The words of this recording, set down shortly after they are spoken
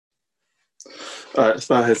All right, let's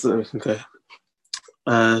bow our heads so that we can go.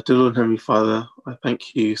 Dear Lord and Heavenly Father, I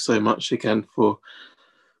thank you so much again for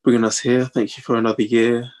bringing us here. Thank you for another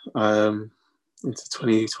year into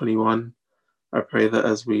 2021. I pray that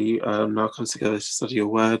as we now come together to study your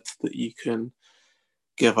word, that you can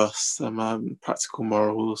give us some practical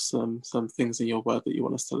morals, some things in your word that you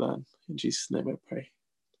want us to learn. In Jesus' name I pray.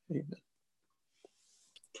 Amen.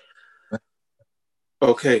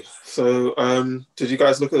 Okay, so did you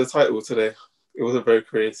guys look at the title today? It wasn't very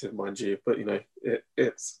creative, mind you, but you know, it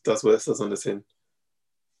does what it says on the tin.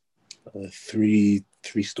 Three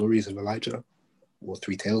stories of Elijah, or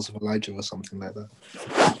three tales of Elijah, or something like that.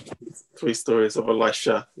 3 stories of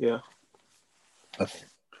Elisha, yeah. Okay.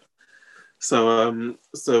 So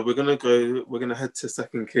we're gonna head to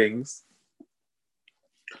 2 Kings,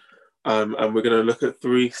 and we're gonna look at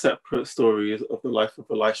 3 separate stories of the life of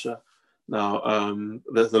Elisha. Now,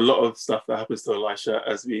 there's a lot of stuff that happens to Elisha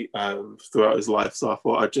as we throughout his life. So I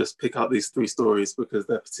thought I'd just pick out these 3 stories because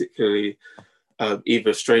they're particularly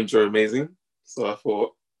either strange or amazing. So I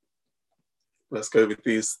thought, let's go with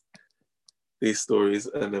these stories,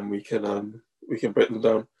 and then we can break them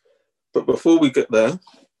down. But before we get there,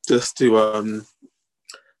 just to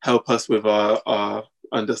help us with our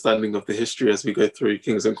understanding of the history as we go through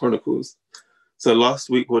Kings and Chronicles. So last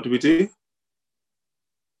week, what did we do?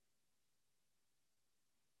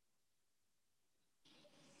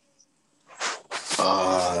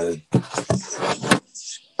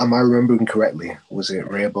 Am I remembering correctly? Was it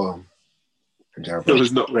Rehoboam and Jeroboam? It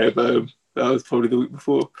was not Rehoboam. That was probably the week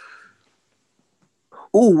before.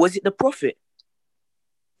 Oh, was it the prophet?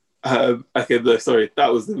 Okay, no, sorry,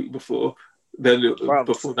 that was the week before. Then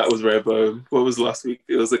before that was Rehoboam. What was last week?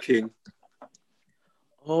 It was a king.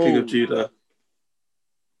 King of Judah.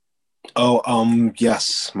 Oh,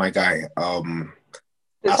 yes, my guy. Does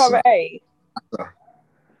it start with A?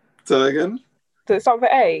 Say that again? Does it start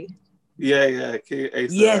with A? Yeah, King Asa.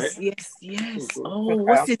 Yes, right? yes. Oh,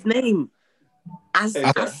 what's his name?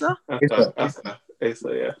 Asa? Asa,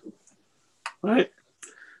 yeah. Right.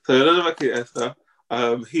 So another King Asa.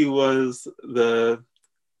 He was the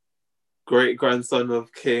great grandson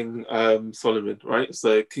of King Solomon, right?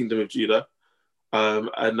 So Kingdom of Judah.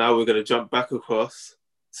 And now we're going to jump back across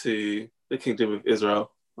to the Kingdom of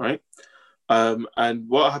Israel, right? And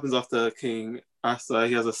what happens after King Asa?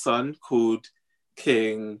 He has a son called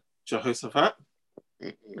King Jehoshaphat.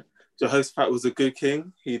 Jehoshaphat was a good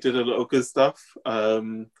king. He did a lot of good stuff.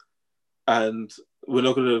 And we're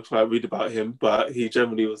not going to read about him, but he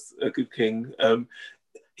generally was a good king.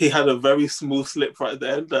 He had a very small slip right at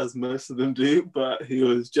the end, as most of them do, but he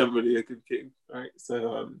was generally a good king, right?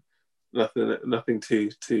 So nothing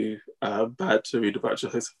too bad to read about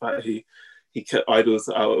Jehoshaphat. He kept idols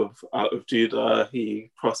out of Judah.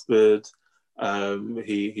 He prospered.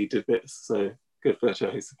 He did bits. So good for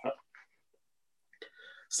Jehoshaphat.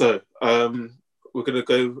 So we're going to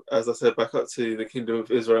go, as I said, back up to the Kingdom of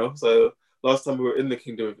Israel. So last time we were in the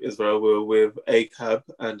Kingdom of Israel, we were with Ahab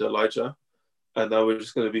and Elijah. And now we're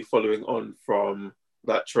just going to be following on from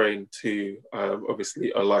that train to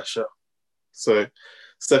obviously Elisha. So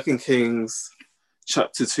 2 Kings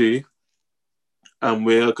chapter 2, and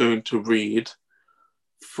we are going to read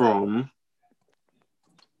from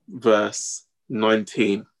verse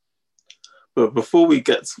 19. But before we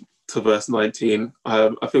get to verse 19,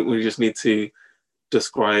 I think we just need to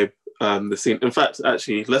describe the scene. In fact,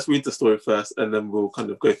 actually, let's read the story first, and then we'll kind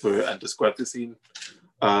of go through it and describe the scene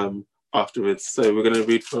afterwards. So we're going to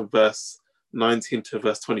read from verse 19 to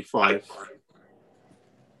verse 25.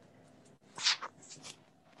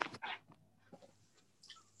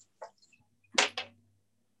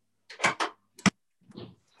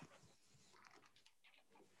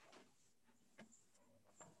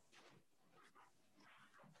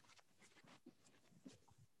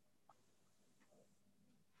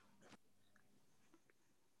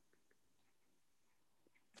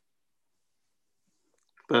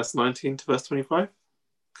 Verse 19 to verse 25.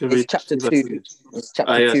 It's chapter 2. It's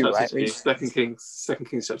chapter 2, chapter right? 2. 2 Kings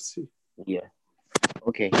chapter 2. Yeah.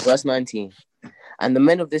 Okay, verse 19. And the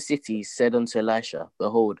men of the city said unto Elisha,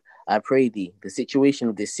 Behold, I pray thee, the situation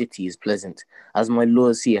of this city is pleasant, as my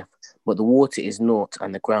Lord seeth, but the water is naught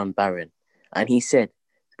and the ground barren. And he said,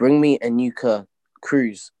 Bring me a new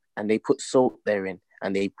cruse. And they put salt therein,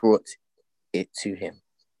 and they brought it to him.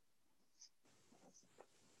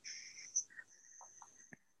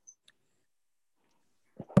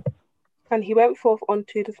 And he went forth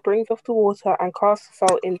unto the springs of the water, and cast the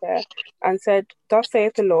salt in there, and said, Thus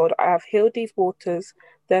saith the Lord, I have healed these waters.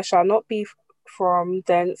 There shall not be from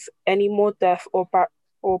thence any more death or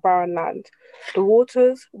or barren land. The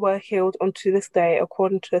waters were healed unto this day,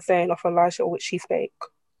 according to the saying of Elijah which he spake.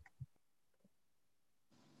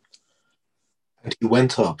 And he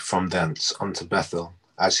went up from thence unto Bethel.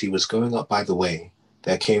 As he was going up by the way,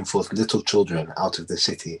 there came forth little children out of the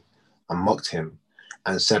city, and mocked him,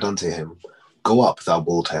 and said unto him, Go up, thou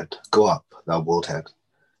bald head, go up, thou bald head.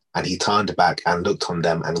 And he turned back and looked on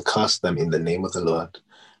them, and cursed them in the name of the Lord.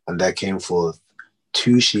 And there came forth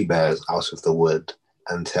 2 she-bears out of the wood,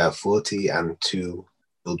 and bare 42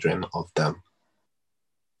 children of them.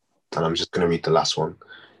 And I'm just going to read the last one.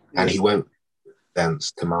 And he went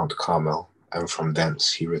thence to Mount Carmel, and from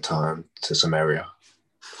thence he returned to Samaria.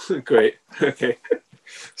 Great. Okay.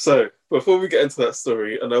 So before we get into that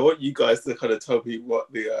story, and I want you guys to kind of tell me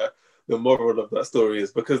what the moral of that story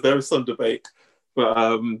is, because there is some debate.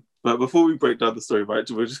 But before we break down the story, right,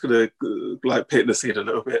 we're just gonna like paint the scene a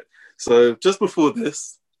little bit. So just before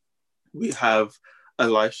this, we have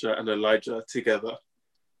Elisha and Elijah together,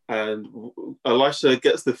 and Elisha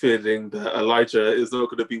gets the feeling that Elijah is not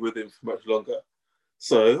going to be with him for much longer.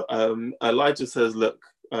 So Elijah says, "Look,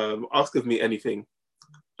 ask of me anything,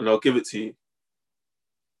 and I'll give it to you."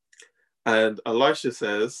 And Elisha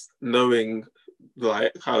says, knowing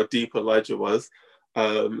like how deep Elijah was,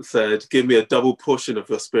 said, "Give me a double portion of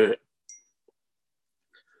your spirit."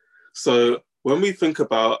 So when we think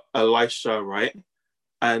about Elisha, right,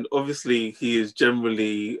 and obviously he is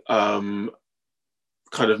generally kind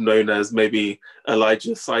of known as maybe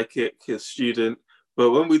Elijah's psychic, his student.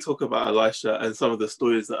 But when we talk about Elisha and some of the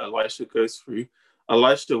stories that Elisha goes through,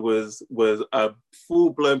 Elisha was a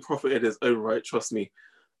full-blown prophet in his own right, trust me,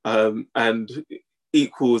 and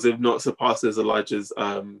equals, if not surpasses, Elijah's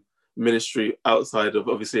ministry outside of,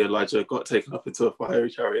 obviously, Elijah got taken up into a fiery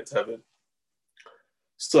chariot to heaven.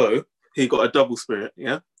 So he got a double spirit,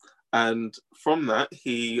 yeah? And from that,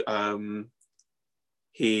 he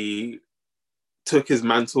took his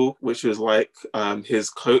mantle, which was like his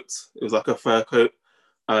coat. It was like a fur coat.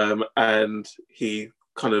 And he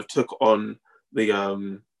kind of took on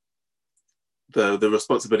the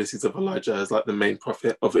responsibilities of Elijah as like the main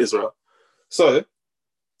prophet of Israel. So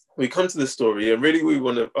we come to this story, and really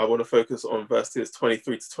I want to focus on verses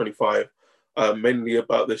 23 to 25, mainly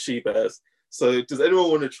about the she-bears. So does anyone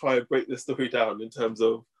want to try and break this story down in terms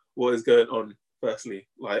of what is going on, firstly?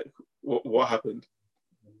 Like, what happened?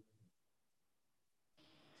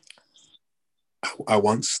 I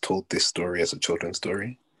once told this story as a children's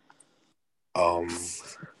story.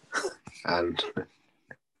 And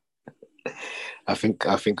I think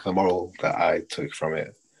the moral that I took from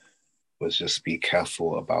it was just be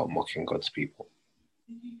careful about mocking God's people.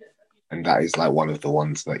 And that is like one of the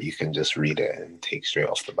ones that you can just read it and take straight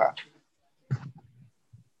off the bat.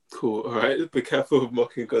 Cool. All right. Be careful of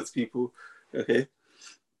mocking God's people. Okay.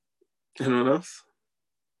 Anyone else?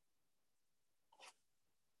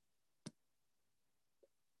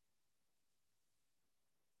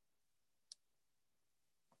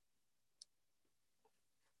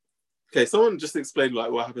 Okay, someone just explain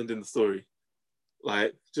like what happened in the story.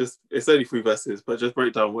 Like, just, it's only 3 verses, but just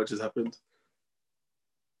break down what just happened.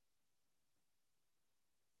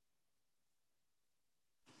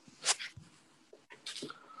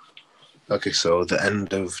 Okay, so the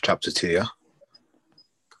end of chapter 2, yeah?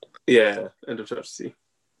 Yeah, end of chapter 2.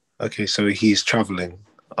 Okay, so he's traveling.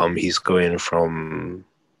 He's going from,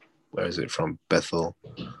 where is it, from Bethel?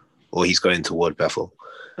 Or he's going toward Bethel.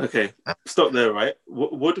 Okay, stop there, right?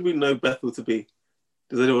 What do we know Bethel to be?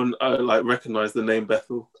 Does anyone like recognize the name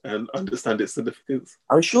Bethel and understand its significance?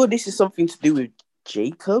 I'm sure this is something to do with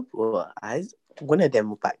Jacob or Isaac. One of them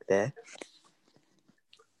were back there.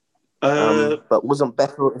 But wasn't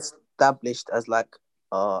Bethel established as like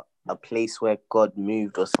a place where God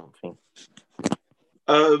moved or something?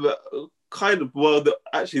 Kind of. Well,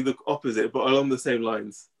 actually the opposite, but along the same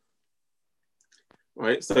lines.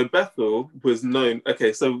 Right. So Bethel was known.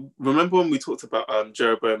 Okay. So remember when we talked about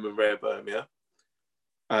Jeroboam and Rehoboam, yeah?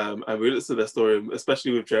 And we looked at their story,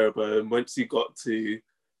 especially with Jeroboam. Once he got to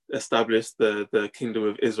establish the kingdom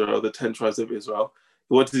of Israel, the 10 tribes of Israel,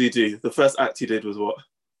 what did he do? The first act he did was what?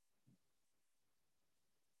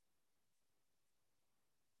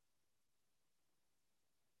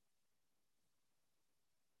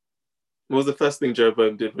 What was the first thing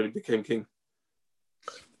Jeroboam did when he became king?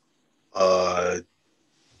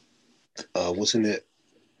 Wasn't it?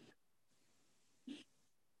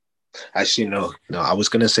 Actually, no. I was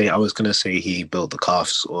gonna say he built the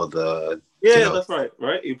calves or the. Yeah, that's right.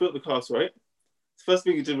 Right, he built the calves. Right. The first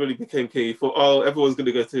thing he did when he became king, he thought, "Oh, everyone's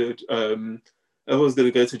gonna go to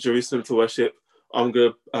Jerusalem to worship. I'm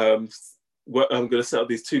gonna set up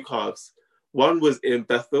these 2 calves. One was in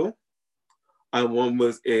Bethel, and one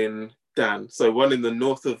was in Dan. So one in the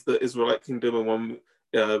north of the Israelite kingdom and one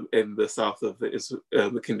in the south of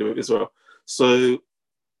the kingdom of Israel. So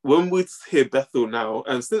when we hear Bethel now,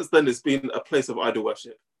 and since then it's been a place of idol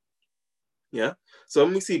worship. Yeah. So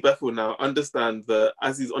when we see Bethel now, understand that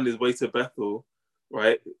as he's on his way to Bethel,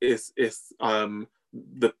 right, it's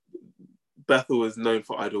the Bethel is known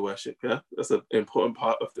for idol worship. Yeah, that's an important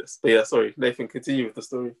part of this. But yeah, sorry, Nathan, continue with the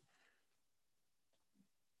story.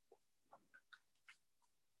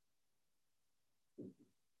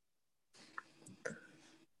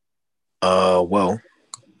 Well,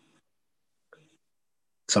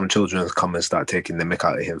 some children come and start taking the mick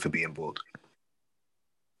out of him for being bored.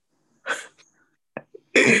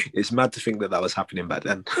 It's mad to think that was happening back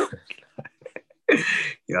then.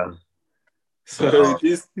 Yeah. So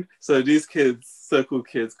these kids, so-called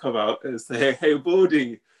kids, come out and say, "Hey,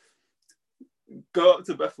 Baldy, go up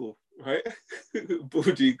to Bethel, right?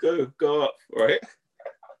 Baldy, go up, right?"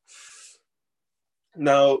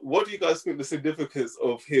 Now, what do you guys think the significance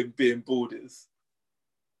of him being bored is?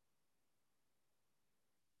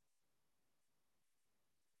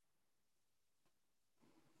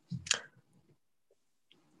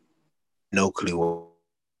 No clue.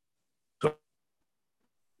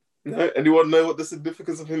 No? Anyone know what the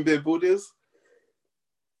significance of him being bored is?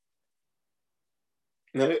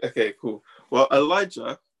 No? Okay, cool. Well,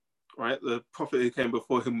 Elijah, right, the prophet who came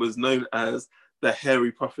before him, was known as the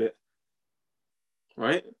hairy prophet,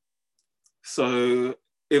 right? So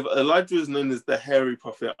if Elijah was known as the hairy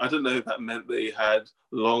prophet, I don't know if that meant that he had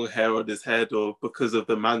long hair on his head or because of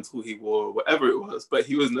the mantle he wore or whatever it was, but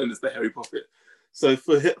he was known as the hairy prophet. So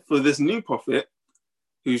for this new prophet,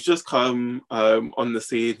 who's just come on the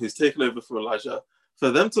scene, who's taken over for Elijah,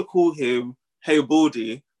 for them to call him "Hey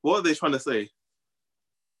Baldy," what are they trying to say?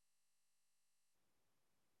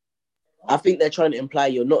 I think they're trying to imply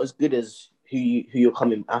you're not as good as who you're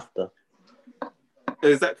coming after.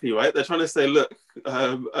 Exactly, right? They're trying to say, look,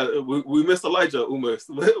 we missed Elijah almost.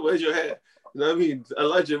 Where's your hair? You know what I mean?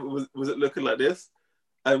 Elijah was it looking like this?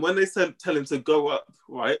 And when they tell him to go up,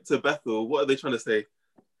 right, to Bethel, what are they trying to say?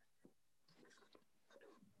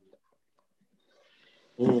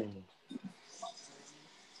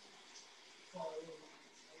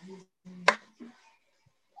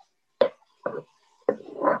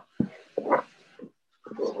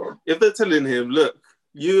 If they're telling him, look,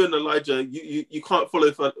 you and Elijah, you can't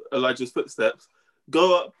follow Elijah's footsteps,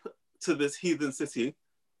 go up to this heathen city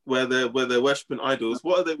where they're worshipping idols,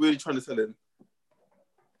 what are they really trying to tell him?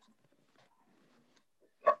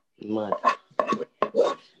 Mad.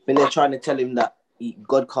 I think they're trying to tell him that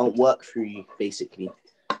God can't work through you, basically.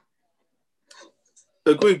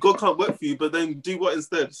 Agreed, God can't work for you, but then do what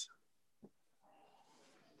instead?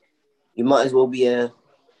 You might as well be a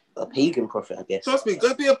pagan prophet, I guess. Trust me,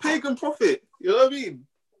 go be a pagan prophet. You know what I mean?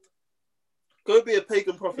 Go be a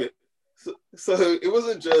pagan prophet. So it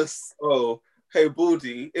wasn't just, oh, hey,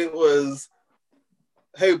 Baldy. It was,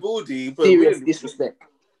 hey, Baldy, but serious really, disrespect.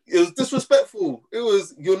 it was disrespectful. It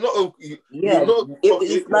was, you're not a prophet,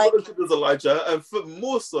 it's like, you're not as good as Elijah, and for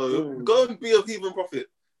more so, go and be a heathen prophet.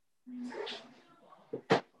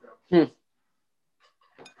 Then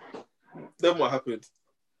what happened?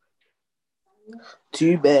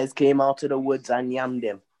 2 bears came out of the woods and yammed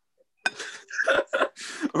him.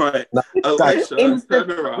 Right. Elisha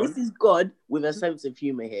turned around. This is God with a sense of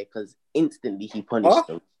humor here, because instantly he punished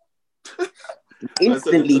them.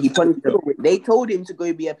 Instantly he punished them. They told him to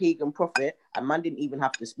go be a pagan prophet, and man didn't even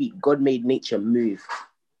have to speak. God made nature move.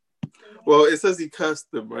 Well, it says he cursed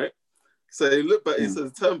them, right? So he looked back, he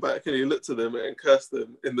says, turn back, and he looked to them and cursed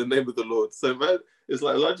them in the name of the Lord. So man, it's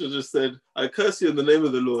like Elijah just said, I curse you in the name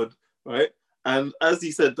of the Lord, right? And as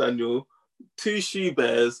he said, Daniel, 2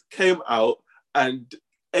 she-bears came out and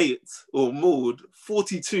ate or mauled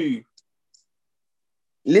 42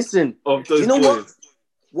 Listen, of those you know boys.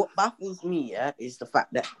 What baffles me, is the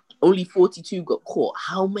fact that only 42 got caught.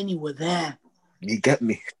 How many were there? You get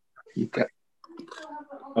me? Who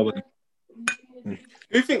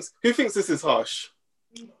thinks this is harsh?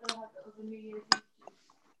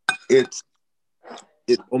 It's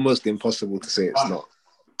almost impossible to say it's not.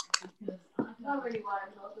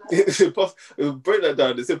 It's impossible. Break that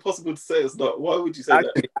down. It's impossible to say it's not. Why would you say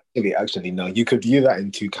that? Actually, no. You could view that in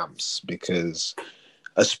 2 camps, because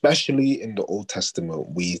especially in the Old Testament,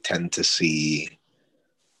 we tend to see,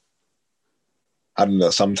 I don't know,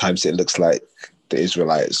 sometimes it looks like the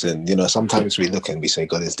Israelites, and sometimes we look and we say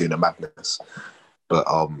God is doing a madness. But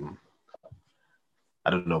I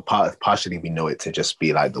don't know, partially we know it to just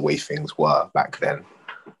be like the way things were back then.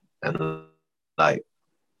 And like,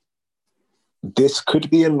 this could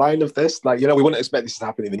be in line of this. Like, we wouldn't expect this to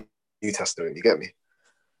happen in the New Testament. You get me?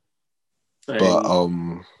 And But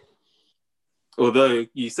although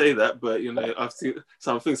you say that, but you know, I've seen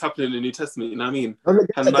some things happen in the New Testament. You know what I mean?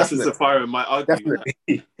 Hananiah and Sapphira might argue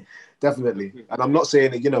that. Definitely. And I'm not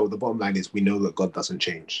saying that, you know, the bottom line is we know that God doesn't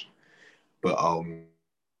change. But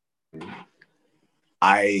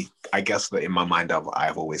I guess that in my mind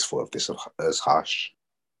I've always thought of this as harsh.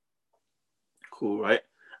 Cool, right?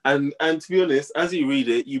 And to be honest, as you read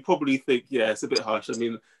it, you probably think, yeah, it's a bit harsh. I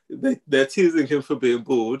mean, they're teasing him for being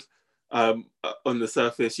bald. On the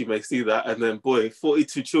surface, you may see that, and then boy,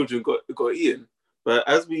 42 children got eaten. But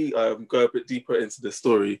as we go a bit deeper into the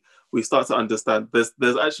story, we start to understand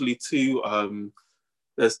there's actually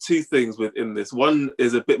there's two things within this. One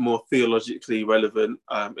is a bit more theologically relevant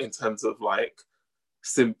in terms of like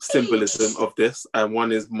symbolism of this, and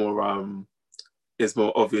one is more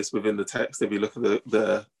obvious within the text if you look at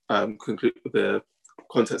the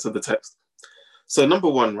context of the text. So number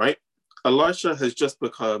one, right? Elisha has just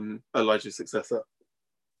become Elijah's successor.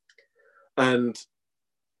 And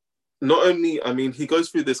not only, I mean, he goes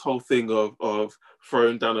through this whole thing of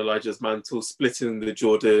throwing down Elijah's mantle, splitting the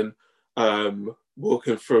Jordan,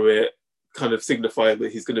 walking through it, kind of signifying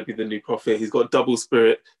that he's going to be the new prophet. He's got double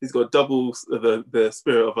spirit. He's got double the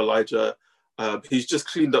spirit of Elijah. He's just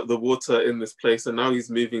cleaned up the water in this place, and now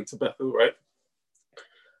he's moving to Bethel, right?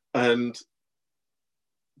 And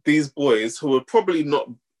these boys, who are probably not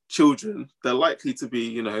children, they're likely to be,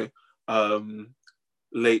 you know,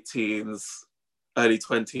 late teens, early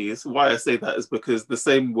 20s. Why I say that is because the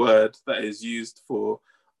same word that is used for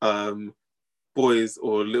boys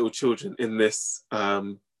or little children in this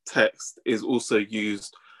text is also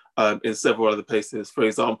used in several other places. For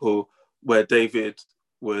example, where David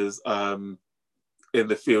was in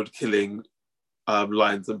the field killing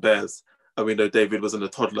lions and bears, and we know David wasn't a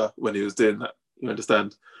toddler when he was doing that. You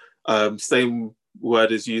understand? Same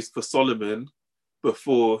word is used for Solomon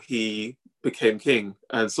before he became king,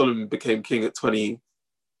 and Solomon became king at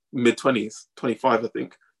mid-20s, 25, I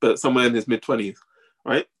think, but somewhere in his mid-20s,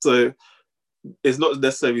 right? So it's not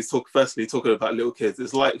necessarily talking about little kids.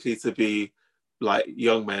 It's likely to be like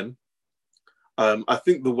young men. I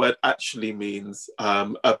think the word actually means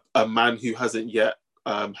a man who hasn't yet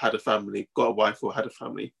had a family, got a wife or had a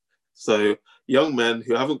family. So young men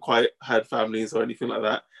who haven't quite had families or anything like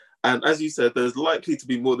that. And as you said, there's likely to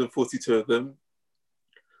be more than 42 of them,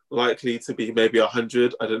 likely to be maybe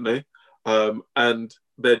 100, I don't know. And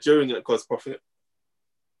they're jeering at God's prophet.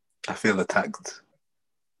 I feel attacked.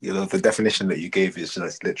 You know, the definition that you gave is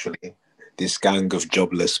just literally this gang of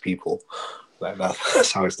jobless people. Like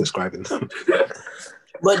that's how it's describing them.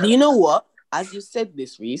 But you know what? As you said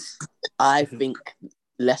this, Reese, I think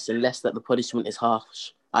less and less that the punishment is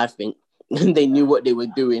harsh. I think they knew what they were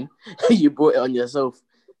doing. You brought it on yourself,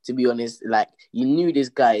 to be honest. Like, you knew this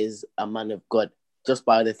guy is a man of God just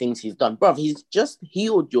by the things he's done. Bruv, he's just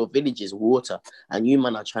healed your village's water, and you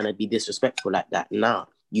man are trying to be disrespectful like that. Nah,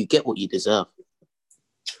 you get what you deserve.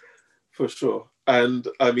 For sure. And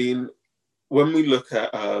I mean, when we look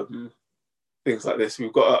at things like this,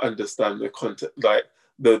 we've got to understand the context, like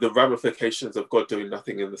the ramifications of God doing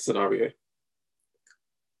nothing in the scenario.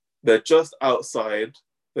 They're just outside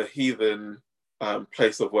the heathen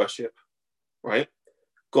place of worship, right?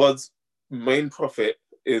 God's main prophet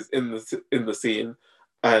is in the scene,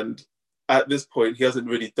 and at this point, he hasn't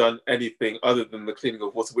really done anything other than the cleaning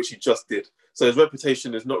of water, which he just did. So his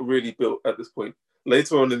reputation is not really built at this point.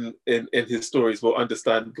 Later on in his stories, we'll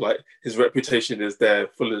understand like his reputation is there,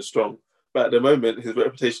 full and strong. But at the moment, his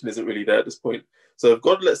reputation isn't really there at this point. So if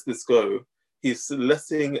God lets this go, he's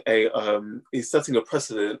setting a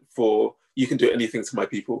precedent for you can do anything to my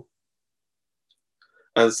people.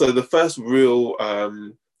 And so the first real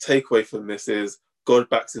takeaway from this is God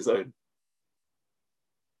backs his own.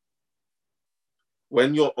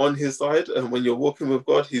 When you're on his side and when you're walking with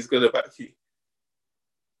God, he's going to back you.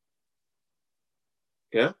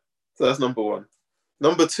 Yeah? So that's number one.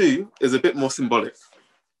 Number two is a bit more symbolic.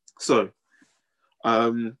 So,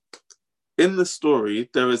 in the story,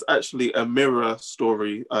 there is actually a mirror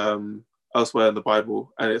story elsewhere in the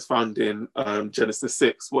Bible, and it's found in Genesis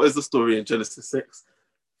 6. What is the story in Genesis 6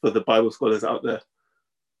 for the Bible scholars out there?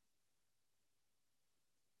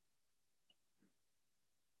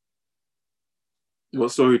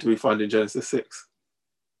 What story do we find in Genesis 6?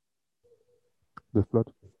 The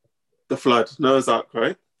flood. The flood, Noah's Ark,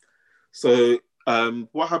 right? So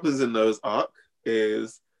what happens in Noah's Ark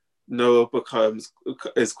is Noah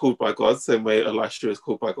is called by God, same way Elisha is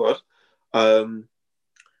called by God.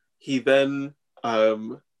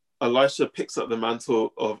 Elisha picks up the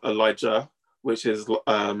mantle of Elijah, which is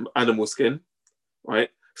animal skin, right?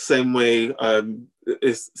 Same way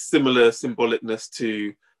is similar symbolicness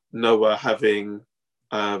to Noah having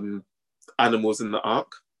animals in the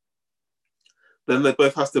ark. Then they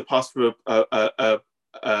both have to pass through a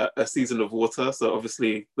season of water. So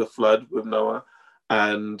obviously the flood with Noah,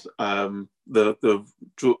 and the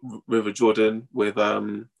River Jordan with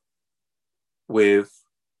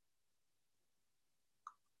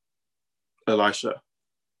Elisha.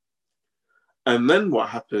 And then what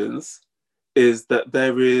happens is that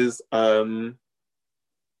there is an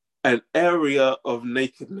area of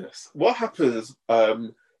nakedness. What happens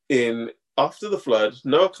in after the flood?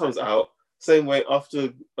 Noah comes out, same way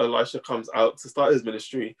after Elisha comes out to start his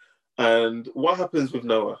ministry. And what happens with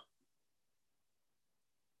Noah?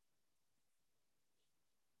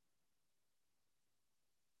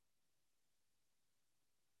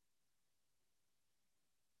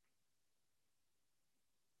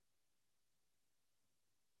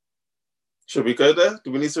 Should we go there?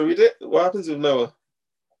 Do we need to read it? What happens with Noah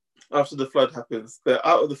after the flood happens? They're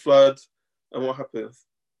out of the flood, and what happens?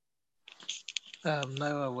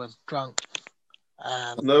 Noah was drunk,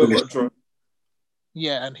 and Noah got drunk.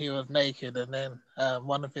 yeah, and he was naked, and then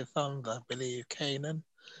one of his sons, I believe, Canaan,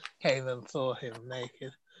 came and saw him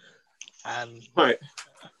naked, and Right.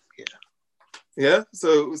 Yeah.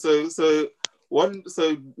 So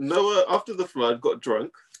Noah after the flood got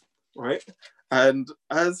drunk, right? And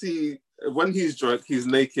when he's drunk, he's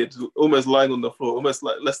naked, almost lying on the floor, almost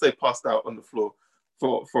like, let's say, passed out on the floor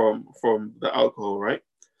from the alcohol, right?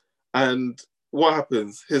 And what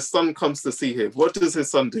happens? His son comes to see him. What does his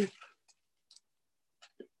son do?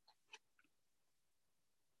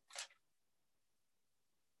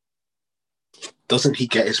 Doesn't he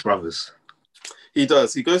get his brothers? He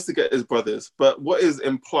does. He goes to get his brothers. But what is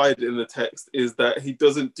implied in the text is that he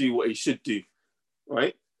doesn't do what he should do,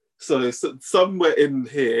 right? So somewhere in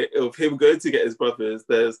here of him going to get his brothers,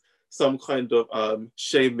 there's some kind of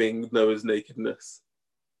shaming Noah's nakedness,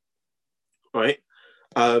 right?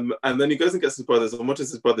 And then he goes and gets his brothers. And what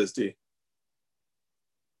does his brothers do?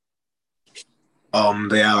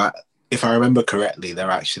 They are, if I remember correctly,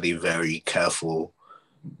 they're actually very careful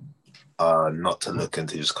not to look and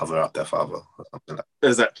to just cover up their father or something like that.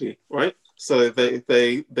 Exactly, right? So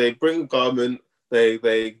they bring a garment, they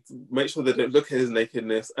make sure they don't look at his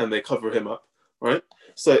nakedness, and they cover him up, right?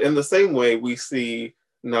 So in the same way, we see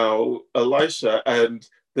now Elisha and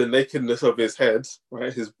the nakedness of his head,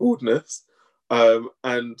 right, his baldness,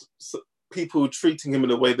 and people treating him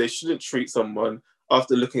in a way they shouldn't treat someone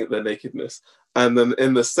after looking at their nakedness. And then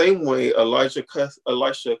in the same way, Elisha curses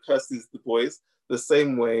the boys, the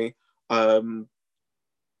same way Ham,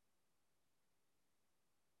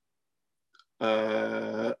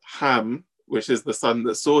 which is the son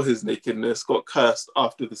that saw his nakedness, got cursed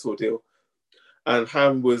after this ordeal. And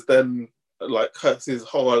Ham was then like cursed, his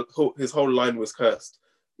whole line was cursed.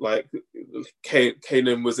 Like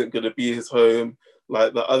Canaan wasn't going to be his home.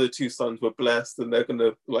 Like the other two sons were blessed, and they're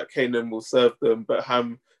gonna, like, Canaan will serve them, but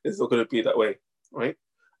Ham is not going to be that way, right?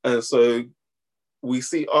 And so we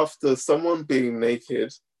see after someone being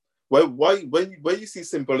naked, when you see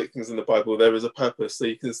symbolic things in the Bible, there is a purpose. So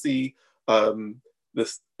you can see a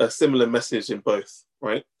similar message in both,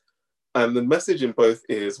 right? And the message in both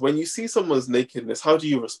is when you see someone's nakedness, how do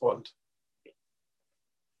you respond?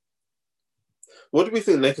 What do we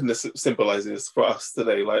think nakedness symbolizes for us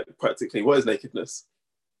today? Like, practically, what is nakedness?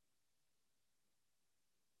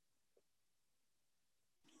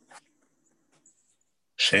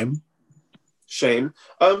 Shame? Shame.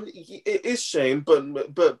 It is shame,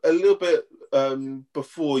 but a little bit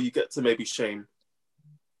before you get to maybe shame.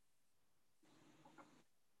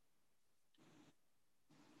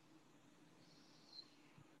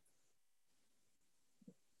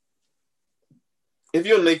 If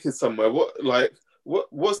you're naked somewhere,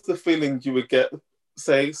 what's the feeling you would get?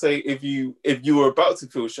 Say if you were about to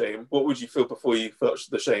feel shame, what would you feel before you felt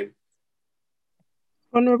the shame?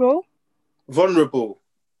 Vulnerable. Vulnerable.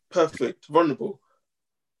 Perfect. Vulnerable.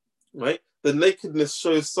 Right? The nakedness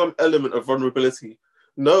shows some element of vulnerability.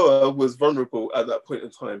 Noah was vulnerable at that point in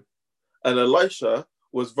time. And Elisha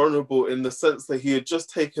was vulnerable in the sense that he had just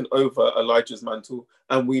taken over Elijah's mantle.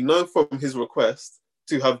 And we know from his request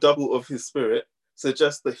to have double of his spirit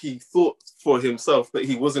suggests that he thought for himself that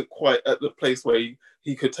he wasn't quite at the place where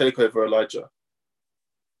he could take over Elijah.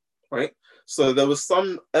 Right? So there was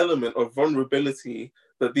some element of vulnerability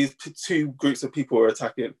that these two groups of people were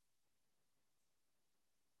attacking.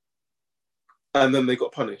 And then they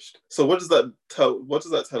got punished. So what does that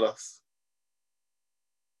tell us?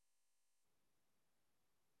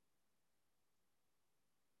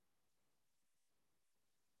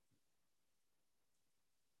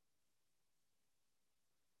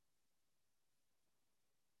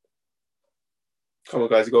 come on,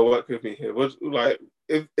 guys, you gotta work with me here. What, like,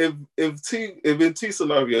 if in two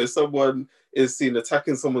scenarios, someone is seen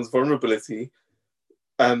attacking someone's vulnerability,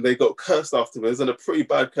 and they got cursed afterwards, and a pretty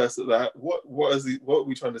bad curse at that, what are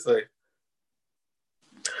we trying to say?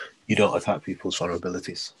 You don't attack people's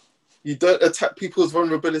vulnerabilities. You don't attack people's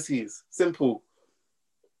vulnerabilities. Simple.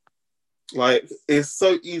 Like, it's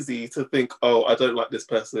so easy to think, oh, I don't like this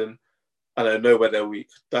person, and I know where they're weak.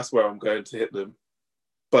 That's where I'm going to hit them.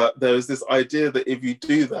 But there is this idea that if you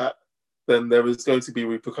do that, then there is going to be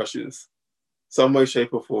repercussions. Some way,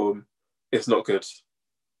 shape, or form, it's not good.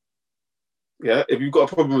 Yeah, if you've got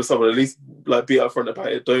a problem with someone, at least like be upfront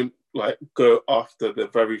about it. Don't like go after the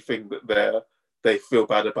very thing that they feel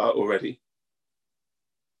bad about already.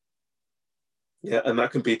 Yeah, and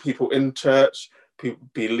that can be people in church, people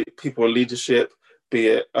in leadership, be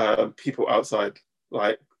it people outside.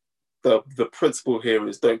 Like the principle here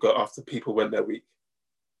is don't go after people when they're weak.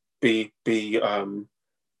 Be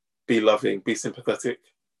loving, be sympathetic.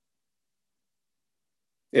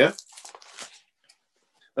 Yeah?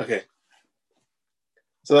 Okay.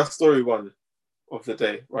 So that's story 1 of the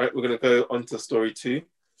day, right? We're going to go on to story 2.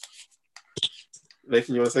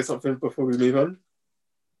 Nathan, you want to say something before we move on?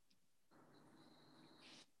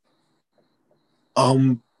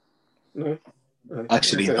 No?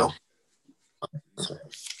 Actually, okay. no.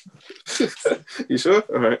 You sure?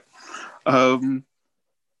 All right.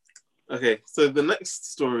 Okay, so the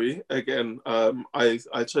next story, again, I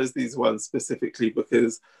chose these ones specifically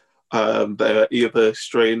because they're either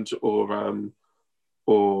strange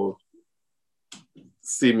or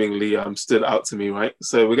seemingly stood out to me, right?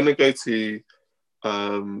 So we're going to go to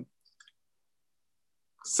 2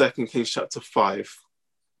 Kings chapter 5.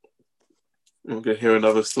 We're going to hear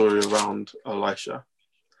another story around Elisha.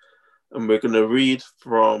 And we're going to read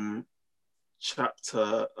from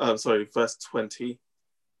verse 20.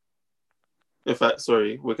 In fact,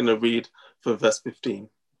 we're going to read from verse 15.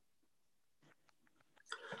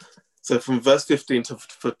 So from verse 15 to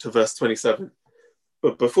verse 27.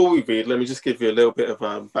 But before we read, let me just give you a little bit of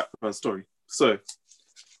background story. So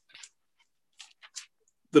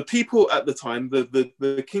the people at the time,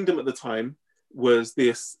 the kingdom at the time was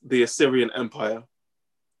the Assyrian Empire.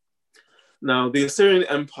 Now, the Assyrian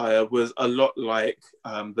Empire was a lot like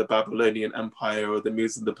the Babylonian Empire or the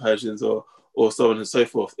Medes and the Persians or so on and so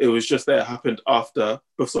forth. It was just that it happened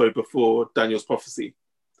before Daniel's prophecy.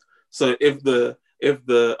 So if the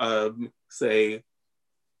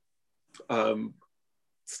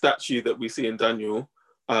statue that we see in Daniel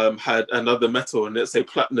had another metal and let's say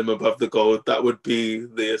platinum above the gold, that would be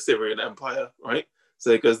the Assyrian Empire, right? So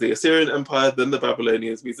it goes the Assyrian Empire, then the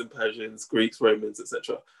Babylonians, Medes and Persians, Greeks, Romans,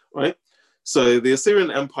 etc., right? So the Assyrian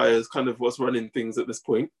Empire is kind of what's running things at this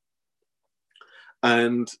point.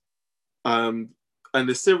 And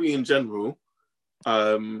Assyria in general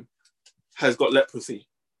has got leprosy.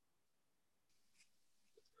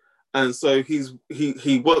 And so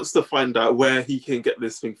he wants to find out where he can get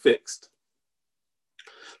this thing fixed.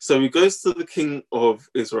 So he goes to the king of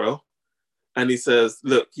Israel and he says,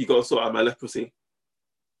 look, you got to sort out my leprosy.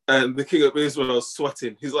 And the king of Israel is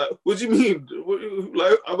sweating. He's like, what do you mean?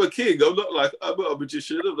 Like, I'm a king. I'm not a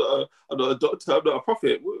magician. I'm not a doctor. I'm not a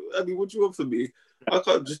prophet. I mean, what do you want from me? I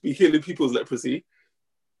can't just be healing people's leprosy.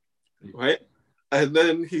 Right? And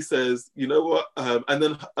then he says, you know what? And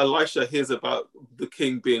then Elisha hears about the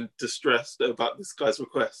king being distressed about this guy's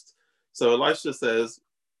request. So Elisha says,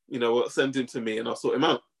 you know what? Send him to me and I'll sort him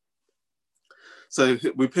out. So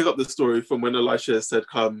we pick up the story from when Elisha said,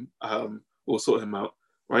 come, we'll sort him out.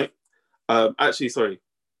 Right? Actually, sorry,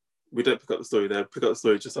 we don't pick up the story there. Pick up the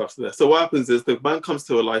story just after that. So what happens is the man comes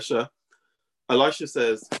to Elisha. Elisha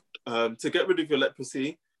says, to get rid of your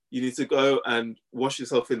leprosy, you need to go and wash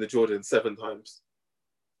yourself in the Jordan 7 times.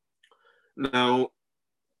 Now,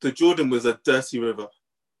 the Jordan was a dirty river,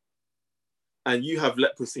 and you have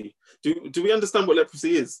leprosy. Do we understand what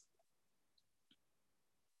leprosy is?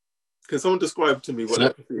 Can someone describe to me what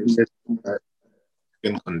leprosy is?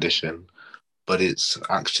 Skin condition. But it's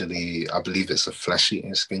actually, I believe it's a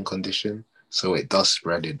flesh-eating skin condition. So it does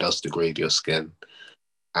spread, it does degrade your skin.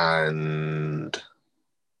 And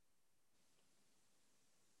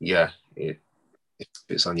yeah, if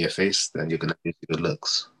it's on your face, then you're going to lose good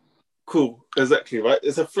looks. Cool, exactly, right?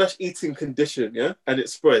 It's a flesh-eating condition, yeah? And it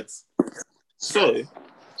spreads. So,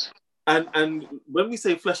 and when we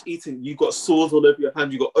say flesh-eating, you got sores all over your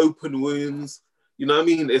hand, you got open wounds, you know what I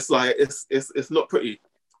mean? It's like, it's not pretty,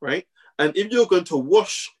 right? And if you're going to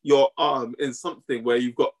wash your arm in something where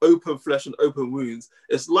you've got open flesh and open wounds,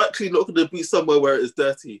 it's likely not going to be somewhere where it's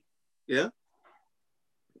dirty. Yeah?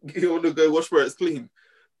 You want to go wash where it's clean.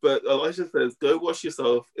 But Elisha says, go wash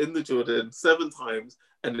yourself in the Jordan 7 times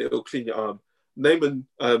and it will clean your arm. Naaman,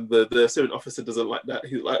 the Syrian officer, doesn't like that.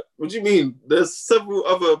 He's like, what do you mean? There's several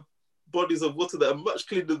other bodies of water that are much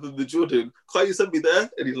cleaner than the Jordan. Can't you send me there?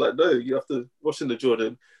 And he's like, no, you have to wash in the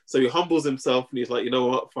Jordan. So he humbles himself and he's like, you know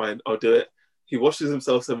what? Fine, I'll do it. He washes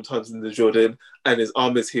himself 7 times in the Jordan and his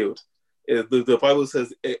arm is healed. The Bible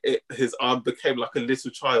says his arm became like a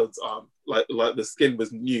little child's arm, like the skin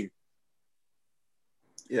was new.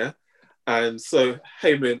 Yeah. And so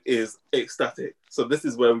Haman is ecstatic. So this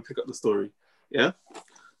is where we pick up the story. Yeah.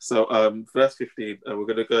 So verse 15, and we're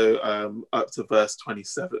going to go up to verse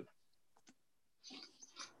 27.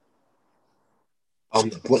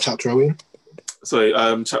 What chapter are we in? Sorry,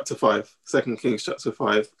 chapter 5, 2 Kings chapter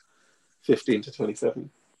 5, 15 to 27.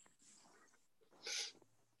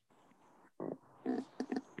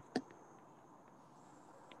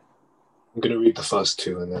 I'm going to read the first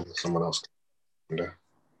 2 and then someone else can do.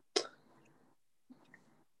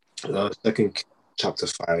 2 Kings chapter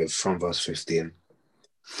 5 from verse 15.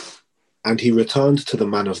 And he returned to the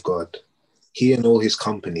man of God, he and all his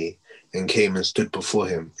company, and came and stood before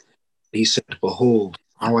him. He said, behold,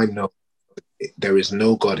 how I know there is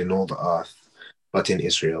no God in all the earth, but in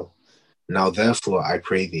Israel. Now therefore, I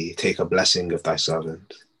pray thee, take a blessing of thy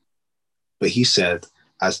servant. But he said,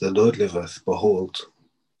 as the Lord liveth,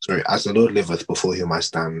 as the Lord liveth before whom I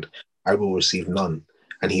stand, I will receive none.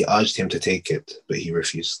 And he urged him to take it, but he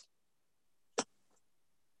refused.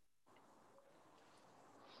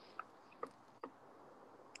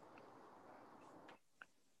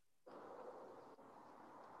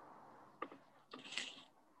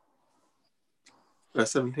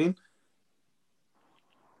 Verse 17.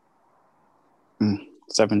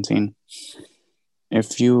 17.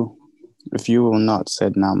 If you will not,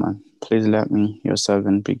 said Naaman, please let me, your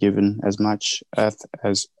servant, be given as much earth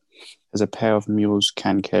as a pair of mules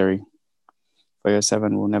can carry. For your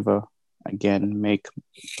servant will never again make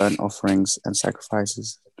burnt offerings and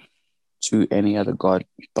sacrifices to any other god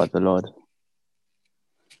but the Lord.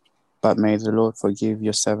 But may the Lord forgive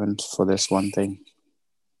your servant for this one thing.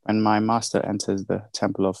 When my master enters the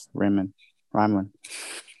temple of Rimmon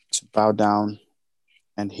to bow down,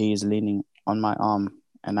 and he is leaning on my arm,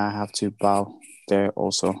 and I have to bow there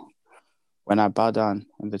also. When I bow down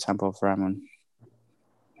in the temple of Rimmon,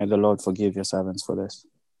 may the Lord forgive your servants for this.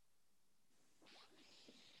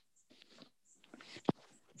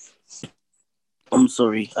 I'm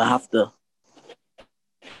sorry, I have to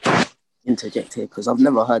interject here because I've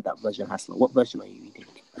never heard that version, Hassan. What version are you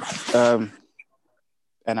reading?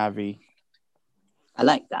 NIV. I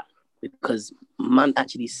like that because man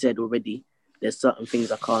actually said already, there's certain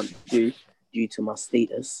things I can't do due to my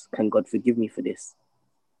status. Can God forgive me for this?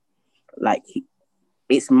 Like,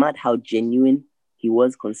 it's mad how genuine he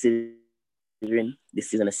was, considering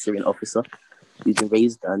this is an Assyrian officer who's been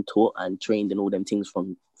raised and taught and trained in all them things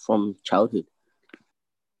from childhood.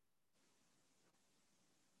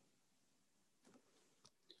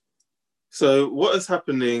 So what is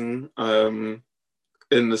happening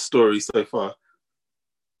in the story so far?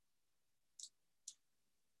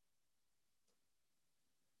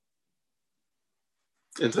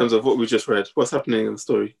 In terms of what we just read, what's happening in the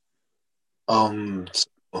story? So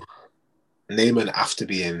Naaman, after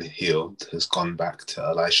being healed, has gone back to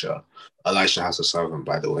Elisha. Elisha has a servant,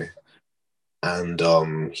 by the way. And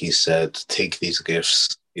he said, take these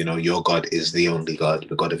gifts. You know, your God is the only God.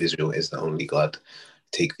 The God of Israel is the only God.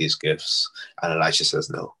 Take these gifts. And Elisha says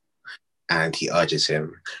no. And he urges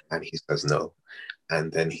him, and he says no.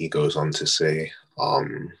 And then he goes on to say,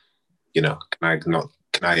 you know,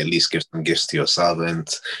 can I at least give some gifts to your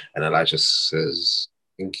servant? And Elijah says,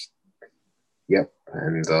 yep.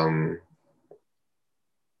 And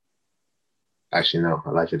actually, no,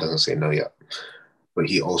 Elijah doesn't say no yet. But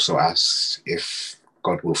he also asks if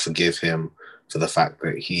God will forgive him for the fact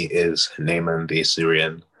that he is Naaman the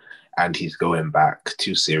Assyrian, and he's going back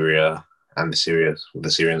to Syria, and the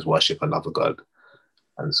Syrians worship another god.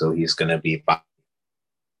 And so he's going to be back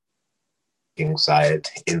inside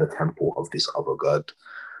in the temple of this other god.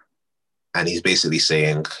 And he's basically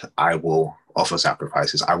saying, I will offer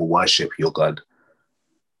sacrifices, I will worship your God,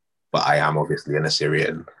 but I am obviously an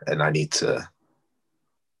Assyrian, and I need to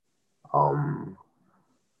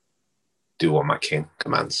do what my king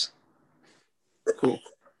commands. Cool.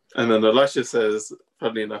 And then Elisha says,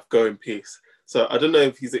 funnily enough, go in peace. So I don't know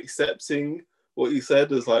if he's accepting what he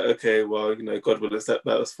said as like, okay, well, you know, God will accept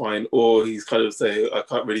that, that's fine. Or he's kind of saying, I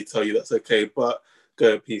can't really tell you that's okay, but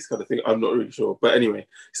go in peace kind of thing. I'm not really sure. But anyway,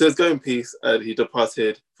 he says, go in peace, and he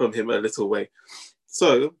departed from him a little way.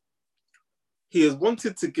 So he has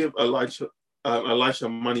wanted to give Elisha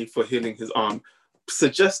money for healing his arm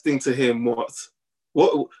suggesting to him what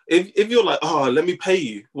if you're like, oh, let me pay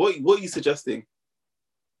you, what are you suggesting?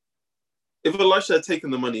 If Elisha had taken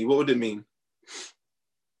the money, what would it mean?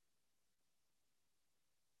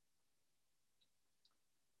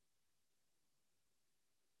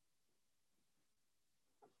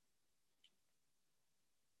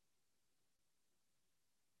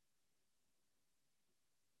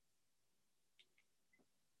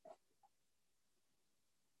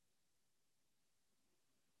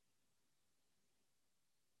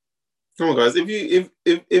 Come on, guys. If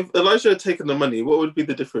Elisha had taken the money, what would be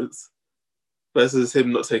the difference versus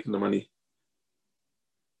him not taking the money?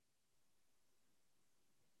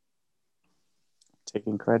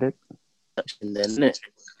 Taking credit. Then it.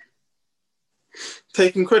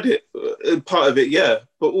 Taking credit, part of it, yeah,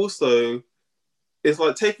 but also it's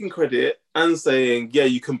like taking credit and saying, yeah,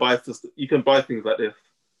 you can buy things like this.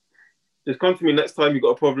 Just come to me next time you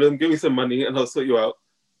got a problem, give me some money, and I'll sort you out.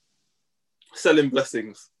 Selling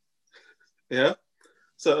blessings, yeah.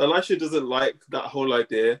 So Elisha doesn't like that whole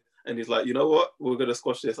idea, and he's like, you know what? We're gonna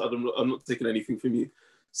squash this. I'm not taking anything from you.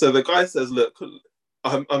 So the guy says, look,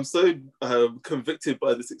 I'm so convicted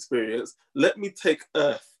by this experience. Let me take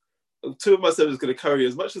earth. 2 of my servants are going to carry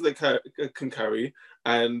as much as they can carry,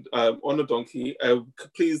 and on a donkey.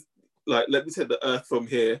 Please, let me take the earth from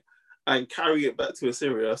here and carry it back to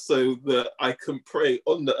Assyria, so that I can pray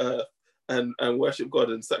on the earth and worship God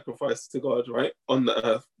and sacrifice to God, right, on the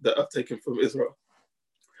earth that I've taken from Israel.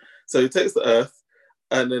 So he takes the earth,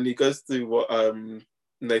 and then he goes through what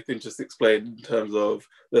Nathan just explained in terms of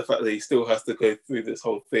the fact that he still has to go through this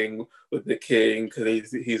whole thing with the king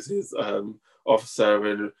because he's his officer,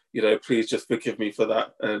 and please just forgive me for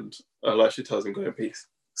that. And Elisha tells him, go in peace.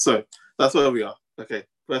 So that's where we are. Okay,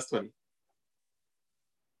 verse 20.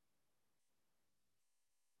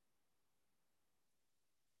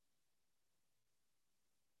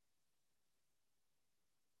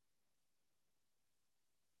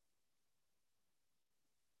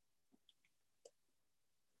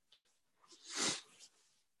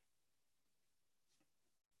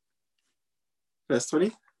 Verse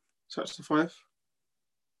 20, chapter 5.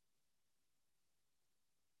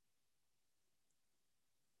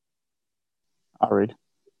 I'll read.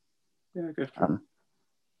 Yeah, good.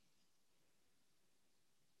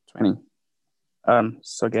 20.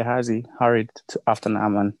 So Gehazi hurried after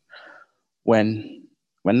Naaman. When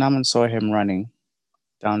Naaman saw him running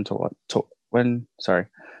down when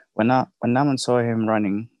Naaman saw him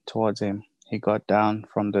running towards him, he got down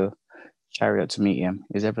from the chariot to meet him.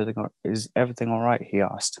 Is everything all right? He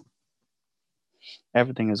asked.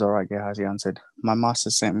 Everything is all right, Gehazi answered. My master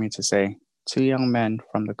sent me to say, 2 young men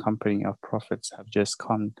from the company of prophets have just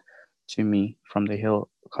come to me from the hill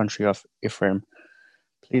country of Ephraim.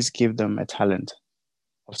 Please give them a talent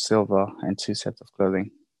of silver and 2 sets of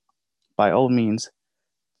clothing. By all means,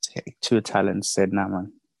 take 2 talents, said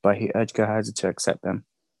Naaman, but he urged Gehazi to accept them.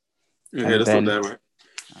 Okay, that's not there, right?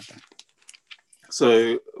 Okay.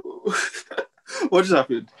 So, what just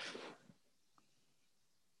happened?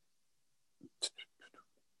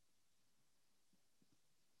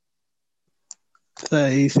 So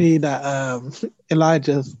you see that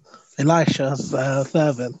Elisha's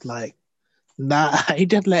servant, he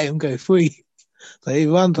just let him go free. So he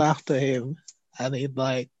runs after him, and he's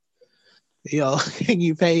like, "Yo, can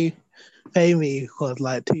you pay me because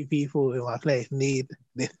 2 people in my place need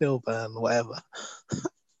this silver and whatever."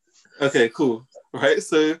 Okay, cool. Right,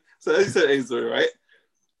 so as you said, Azo, right?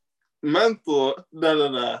 Man thought,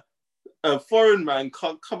 no. A foreign man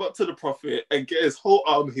can't come up to the prophet and get his whole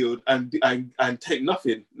arm healed and take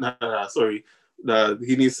nothing. No, sorry. No,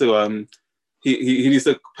 he needs to he needs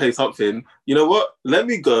to pay something. You know what? Let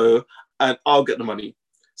me go and I'll get the money.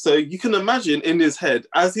 So you can imagine in his head,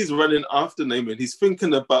 as he's running after Naaman, he's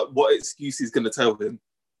thinking about what excuse he's going to tell him.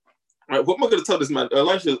 Right, what am I going to tell this man?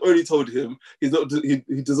 Elisha has already told him he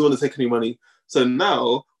doesn't want to take any money. So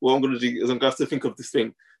now what I'm going to do is I'm going to have to think of this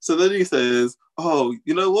thing. So then he says, "Oh,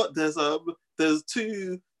 you know what? There's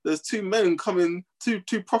 2 men coming, two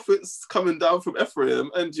prophets coming down from Ephraim,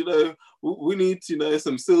 and we need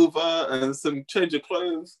some silver and some change of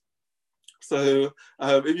clothes. So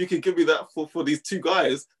if you can give me that for these 2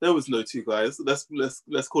 guys." There was no 2 guys. Let's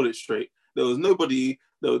call it straight. There was nobody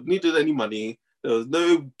that needed any money. There was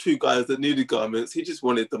no 2 guys that needed garments. He just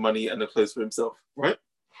wanted the money and the clothes for himself, right?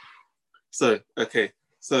 So, okay.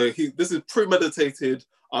 So this is premeditated.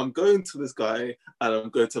 I'm going to this guy and I'm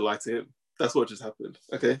going to lie to him. That's what just happened.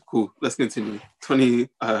 Okay, cool. Let's continue. 20,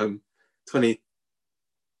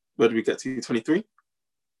 where do we get to? 23?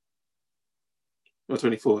 Or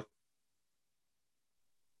 24?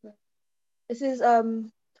 This is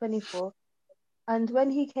 24. And when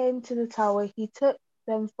he came to the tower, he took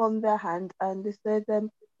them from their hand and bestowed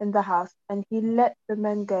them in the house, and he let the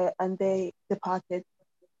men go, and they departed.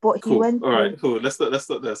 But he Cool. went All right. in. Cool. Let's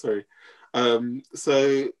stop there. Sorry.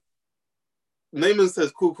 So Naaman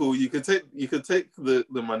says, "Cool. You could take the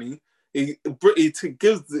money." He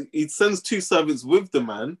sends 2 servants with the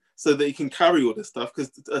man so that he can carry all this stuff,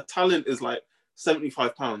 because a talent is like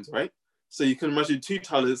 £75, right? So you can imagine 2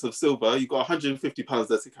 talents of silver. You got £150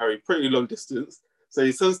 there to carry, pretty long distance. So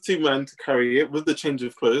he sends 2 men to carry it with the change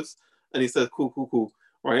of clothes, and he says, "Cool,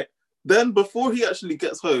 right?" Then before he actually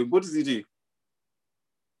gets home, what does he do?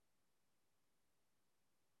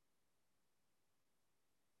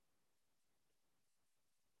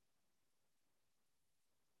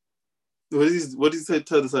 What does he say?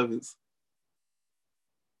 Tell the servants.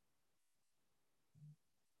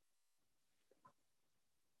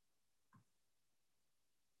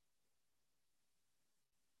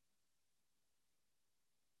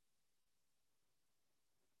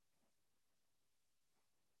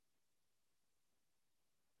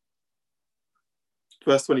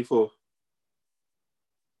 Verse 24.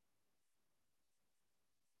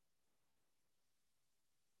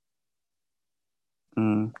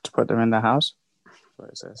 To put them in the house. That's what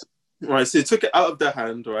it says. Right, so he took it out of their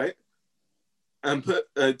hand, right, and put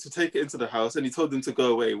to take it into the house, and he told them to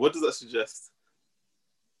go away. What does that suggest?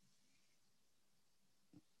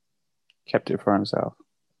 Kept it for himself.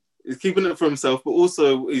 He's keeping it for himself, but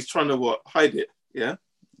also he's trying to hide it. Yeah.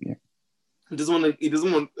 Yeah. He doesn't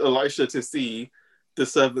want Elisha to see the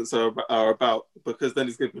servants are about, because then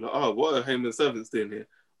he's going to be like, "Oh, what are Haman's servants doing here?"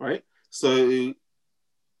 Right. So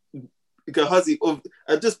Gehazi,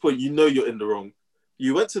 at this point, you know you're in the wrong.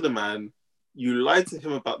 You went to the man, you lied to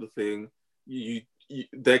him about the thing.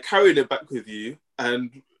 They're carrying it back with you,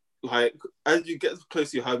 and like as you get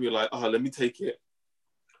close to your home, you're like, "Oh, let me take it,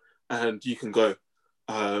 and you can go."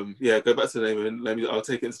 Go back to the name, and I'll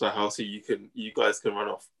take it into the house so you guys can run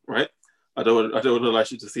off, right? I don't want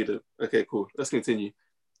Elisha to see them. Okay, cool. Let's continue.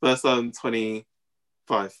 Verse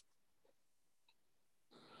 25.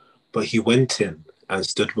 But he went in and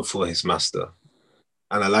stood before his master.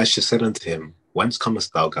 And Elisha said unto him, Whence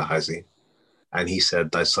comest thou, Gehazi? And he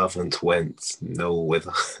said, Thy servant went no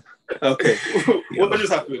whither. Okay, what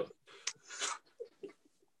just happened?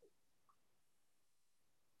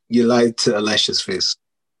 You lied to Elisha's face.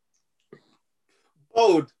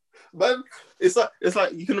 Bold, man. It's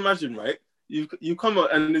like you can imagine, right? You come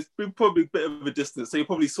out and it's probably a bit of a distance, so you're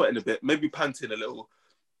probably sweating a bit, maybe panting a little,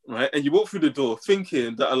 right? And you walk through the door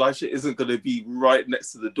thinking that Elisha isn't going to be right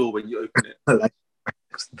next to the door when you open it.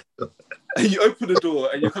 And you open the door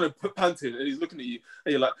and you're kind of panting, and he's looking at you,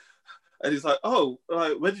 and you're like, and he's like, "Oh,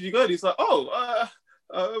 where did you go?" And he's like, "Oh,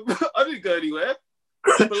 I didn't go anywhere."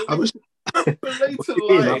 I was Blatant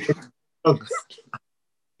lie.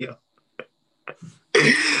 Yeah.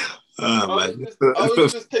 I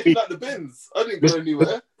was just taking out the bins. I didn't go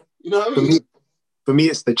anywhere. You know what I mean? For me,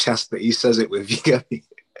 it's the chest that he says it with. You get me?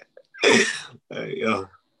 Yeah.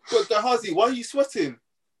 But Gehazi, why are you sweating?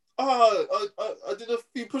 I did a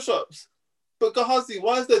few push-ups. But Gehazi,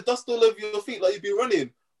 why is there dust all over your feet like you've been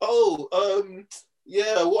running?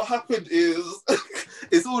 Yeah, what happened is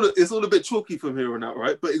it's all a bit chalky from here on out,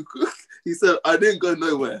 right? But he said, I didn't go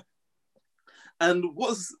nowhere. And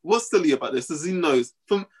what's silly about this is he knows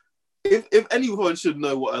if anyone should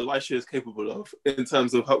know what Elisha is capable of in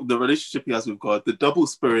terms of the relationship he has with God, the double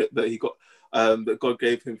spirit that he got, that God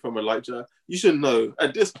gave him from Elijah, you should know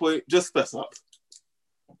at this point, just fess up.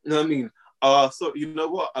 You know what I mean? So you know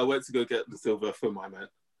what? I went to go get the silver for my man.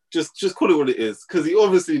 Just call it what it is, because he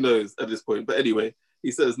obviously knows at this point. But anyway,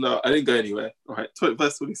 he says, "No, I didn't go anywhere." All right,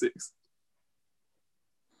 verse 26.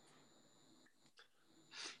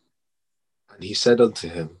 And he said unto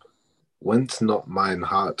him, Went not mine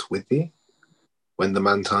heart with thee, when the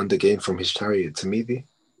man turned again from his chariot to meet thee?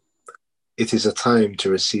 It is a time to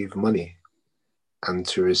receive money, and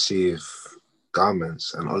to receive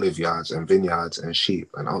garments, and olive yards, and vineyards, and sheep,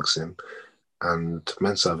 and oxen, and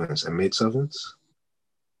menservants, and maidservants.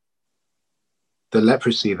 The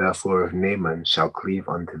leprosy therefore of Naaman shall cleave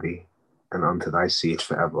unto thee, and unto thy seed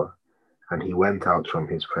forever. And he went out from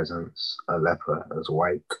his presence, a leper as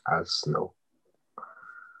white as snow.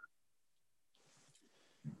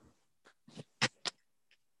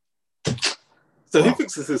 So who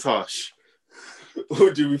thinks this is harsh?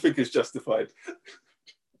 Or do we think it's justified?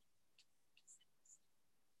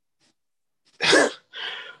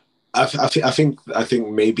 I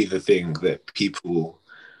think maybe the thing that people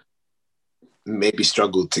maybe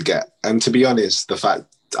struggled to get, and to be honest,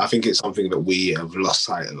 I think it's something that we have lost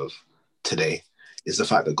sight of today, is the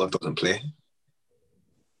fact that God doesn't play.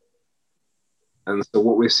 And so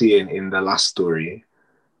what we're seeing in the last story,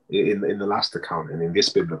 in the last account and in this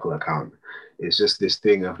biblical account, is just this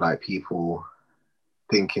thing of like people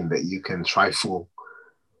thinking that you can trifle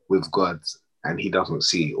with God and he doesn't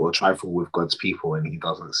see, or trifle with God's people and he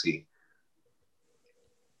doesn't see.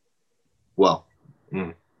 Well,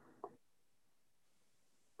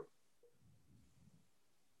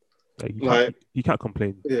 Like, you can't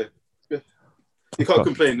complain. Yeah. You can't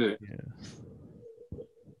complain, innit? Yeah.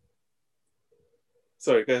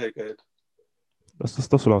 Sorry, go ahead. That's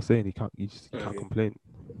what I was saying. You can't complain.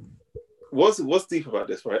 What's deep about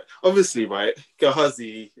this, right? Obviously, right,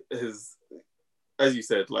 Gehazi is, as you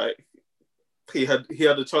said, like he had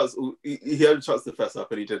a chance to fess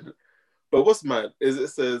up and he didn't. But what's mad is it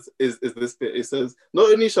says is this bit. It says, not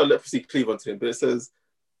only shall leprosy cleave unto him, but it says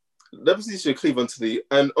leprosy shall cleave unto thee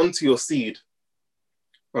and unto your seed.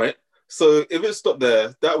 Right? So if it stopped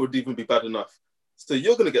there, that would even be bad enough. So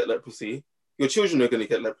you're gonna get leprosy, your children are gonna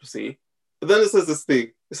get leprosy. But then it says this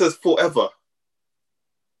thing, it says forever.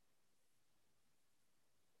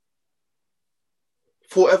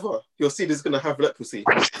 Forever, your seed is gonna have leprosy.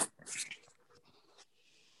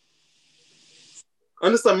 I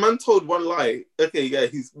understand, man told one lie. Okay, yeah,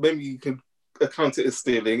 maybe you can account it as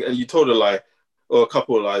stealing, and you told a lie or a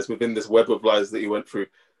couple of lies within this web of lies that you went through.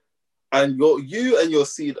 And you and your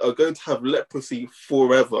seed are going to have leprosy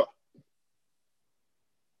forever.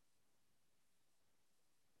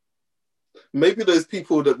 Maybe those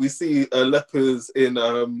people that we see lepers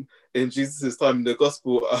in Jesus' time in the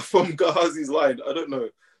gospel are from Gehazi's line. I don't know.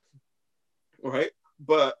 Right?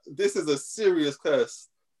 But this is a serious curse.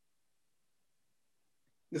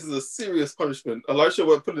 This is a serious punishment. Elisha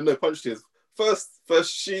won't put in no punches. First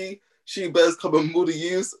she bears come and more the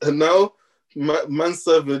use, and now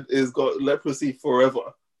manservant is got leprosy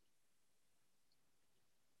forever.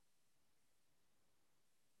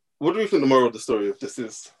 What do we think the moral of the story of this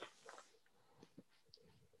is?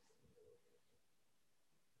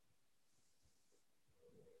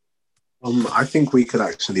 I think we could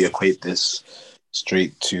actually equate this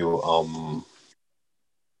straight to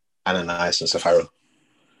Ananias and Sapphira,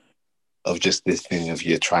 of just this thing of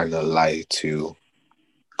you're trying to lie to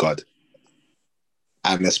God.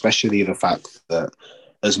 And especially the fact that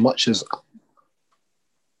as much as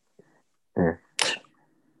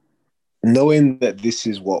knowing that this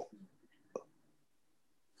is what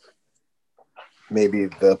maybe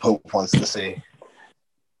the Pope wants to say,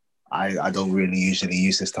 I don't really usually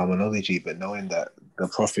use this terminology, but knowing that the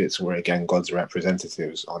prophets were again God's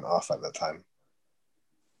representatives on earth at the time.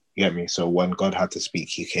 You get me? So when God had to speak,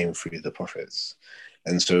 he came through the prophets.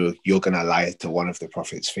 And so you're going to lie to one of the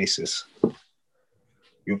prophets' faces.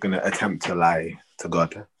 You're going to attempt to lie to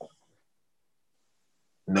God,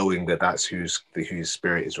 knowing that that's whose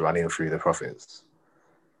spirit is running through the prophets.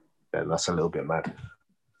 Then that's a little bit mad.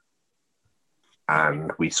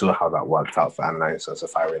 And we saw how that worked out for Ananias and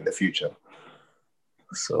Sapphira in the future.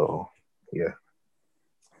 So, yeah.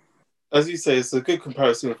 As you say, it's a good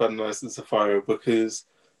comparison with Ananias and Sapphira because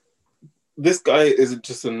this guy isn't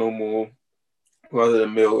just a normal,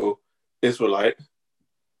 run-of-the-mill Israelite.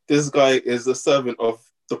 This guy is a servant of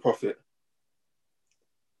the prophet,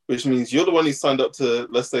 which means you're the one who signed up to,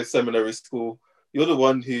 let's say, seminary school. You're the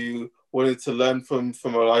one who wanted to learn from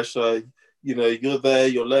Elisha. You know, you're there,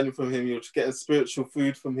 you're learning from him, you're getting spiritual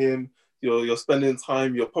food from him, you're spending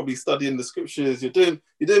time, you're probably studying the scriptures, you're doing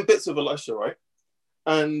bits of Elisha, right?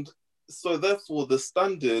 And so therefore the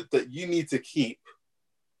standard that you need to keep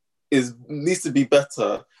needs to be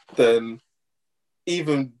better than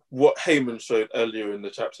even what Haman showed earlier in the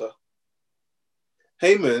chapter.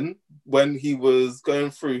 Haman, when he was going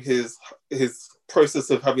through his process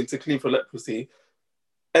of having to clean for leprosy,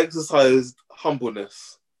 exercised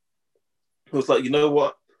humbleness. He was like, you know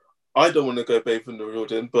what? I don't want to go bathe in the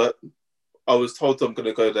Jordan, but I was told I'm going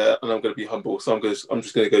to go there and I'm going to be humble, so I'm just going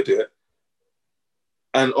to go do it.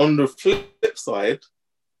 And on the flip side,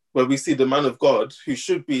 where we see the man of God who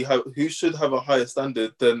should have a higher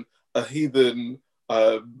standard than a heathen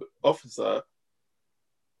officer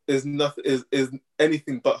is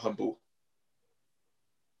anything but humble.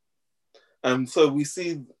 And so we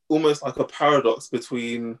see almost like a paradox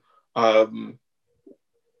between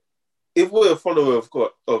if we're a follower of God,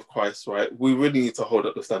 of Christ, right, we really need to hold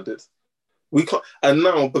up the standard. We can't, and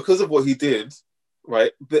now because of what he did,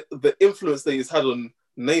 right, the influence that he's had on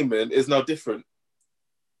Naaman is now different.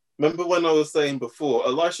 Remember when I was saying before,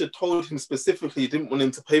 Elisha told him specifically he didn't want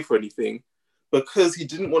him to pay for anything because he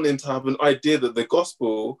didn't want him to have an idea that the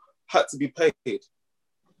gospel had to be paid.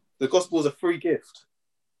 The gospel is a free gift.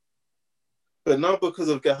 But now because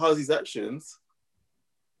of Gehazi's actions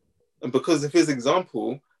and because of his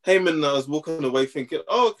example, Haman was walking away thinking,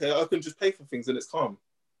 oh, okay, I can just pay for things and it's calm.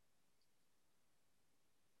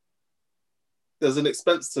 There's an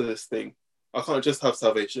expense to this thing. I can't just have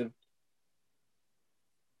salvation.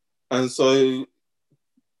 And so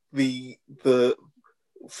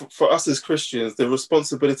for us as Christians, the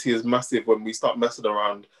responsibility is massive when we start messing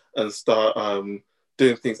around and start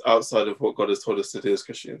doing things outside of what God has told us to do as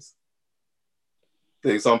Christians.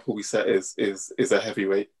 The example we set is a heavy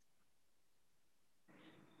weight.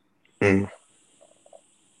 Mm.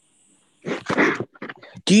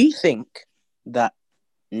 Do you think that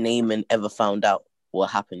Naaman ever found out what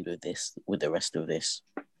happened with the rest of this?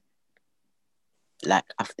 Like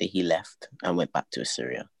after he left and went back to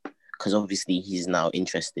Assyria? Because obviously he's now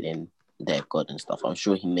interested in their God and stuff. I'm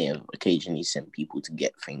sure he may have occasionally sent people to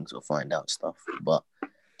get things or find out stuff. But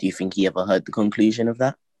do you think he ever heard the conclusion of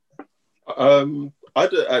that? I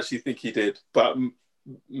don't actually think he did, but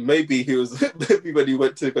maybe he was. Maybe when he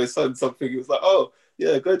went to go sign something, he was like, "Oh,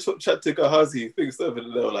 yeah, go chat to Gehazi." Things over,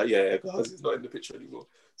 and they were like, "Yeah, Gehazi's not in the picture anymore."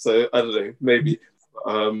 So I don't know, maybe,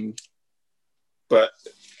 but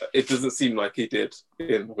it doesn't seem like he did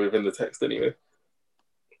within the text anyway.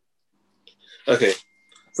 Okay,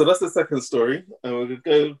 so that's the second story, and we're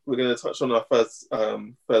going to touch on our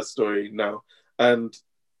first story now. And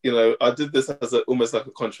I did this as almost like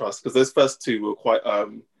a contrast, because those first two were quite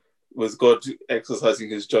was God exercising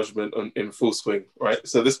his judgment in full swing, right?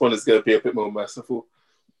 So this one is going to be a bit more merciful.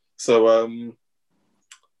 So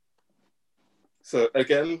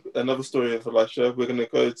again, another story of Elisha. We're going to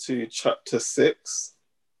go to chapter 6,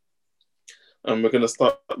 and we're going to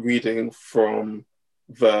start reading from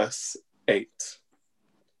verse 8,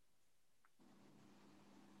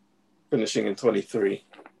 finishing in 23.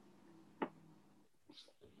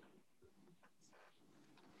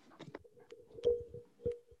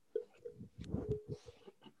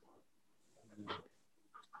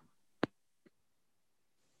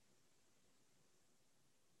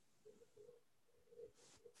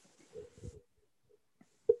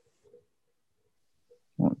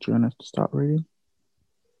 What, do you want us to start reading?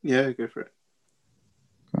 Yeah, go for it.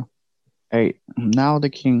 Okay. 8. Now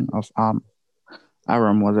the king of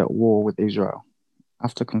Aram was at war with Israel.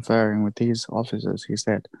 After conferring with his officers, he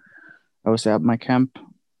said, I will set up my camp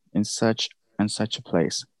in such and such a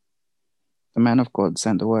place. The man of God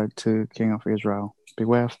sent the word to the king of Israel,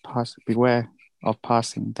 beware of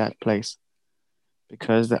passing that place,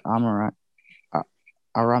 because the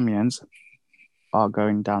Arameans are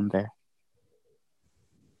going down there.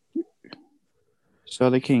 So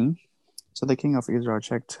the king of Israel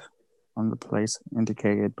checked on the place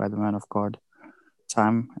indicated by the man of God.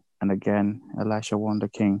 Time and again, Elisha warned the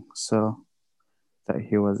king so that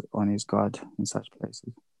he was on his guard in such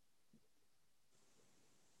places.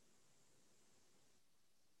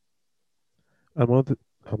 And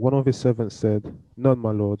one of his servants said, None,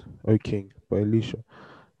 my lord, O king, but Elisha,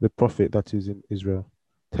 the prophet that is in Israel.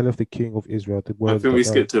 Telleth the king of Israel the I words think we that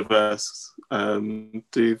skip to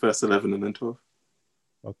do verse 11 and then 12.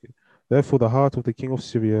 Okay. Therefore the heart of the king of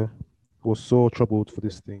Syria was sore troubled for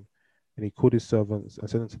this thing, and he called his servants and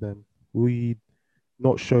said unto them, Will ye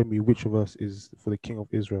not show me which of us is for the king of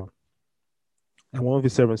Israel? And one of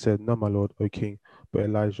his servants said, None, my lord, O king, but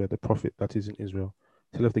Elijah, the prophet that is in Israel.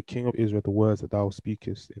 Telleth the king of Israel the words that thou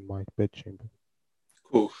speakest in my bedchamber.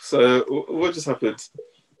 Cool. So what just happened?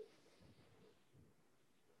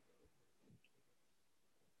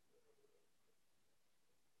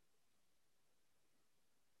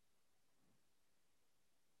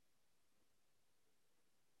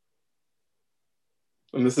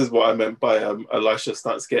 And this is what I meant by Elisha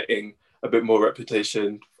starts getting a bit more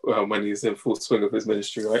reputation when he's in full swing of his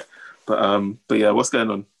ministry, right? But yeah, what's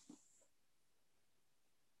going on?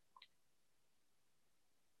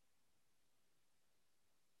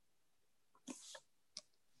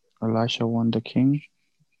 Elisha warned the king.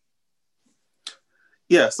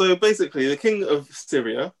 Yeah, so basically the king of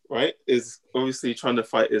Syria, right, is obviously trying to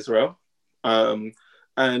fight Israel.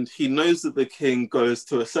 And he knows that the king goes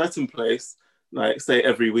to a certain place, like say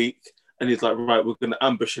every week, and he's like, right, we're going to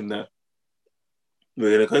ambush him there.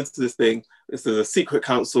 We're going to go into this thing. This is a secret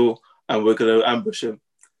council, and we're going to ambush him.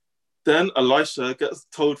 Then Elisha gets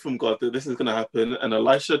told from God that this is going to happen, and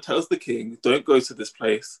Elisha tells the king, don't go to this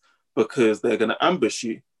place because they're going to ambush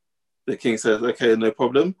you. The king says, okay, no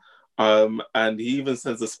problem. And he even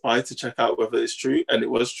sends a spy to check out whether it's true, and it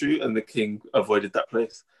was true, and the king avoided that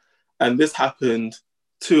place. And this happened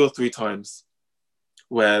 2 or 3 times,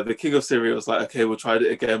 where the king of Syria was like, okay, we'll try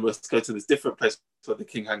it again. Let's go to this different place where the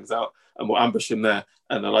king hangs out, and we'll ambush him there.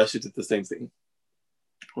 And Elisha did the same thing,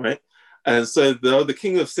 right? And so the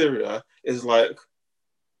king of Syria is like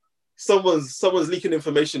someone's leaking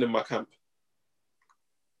information in my camp.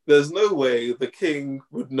 There's no way the king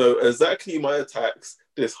would know exactly my attacks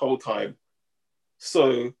this whole time.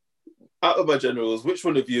 So, out of my generals, which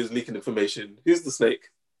one of you is leaking information? Who's the snake?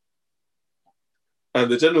 And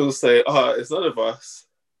the generals say, it's none of us.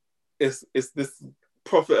 It's this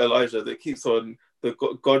prophet Elijah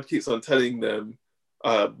that God keeps on telling them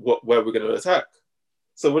where we're going to attack.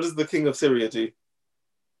 So what does the king of Syria do?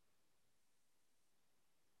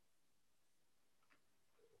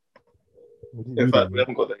 In fact, we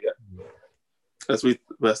haven't got that yet. Let's read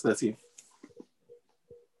verse 13.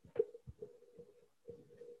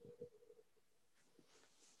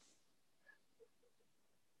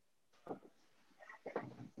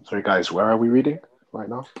 Sorry, guys, where are we reading right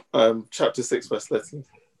now? Chapter 6, verse 13.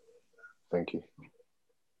 Thank you.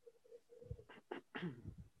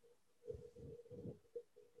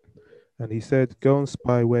 And he said, Go and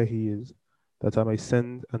spy where he is, that I may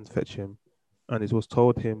send and fetch him. And it was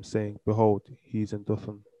told him, saying, Behold, he is in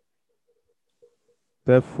Dothan.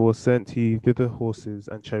 Therefore sent he thither horses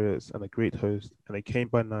and chariots and a great host, and they came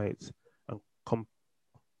by night and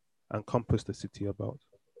compassed the city about.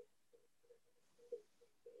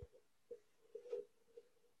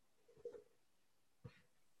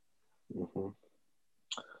 Mm-hmm.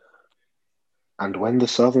 And when the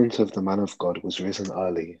servant of the man of God was risen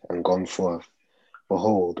early and gone forth,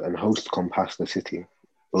 behold, an host compassed the city,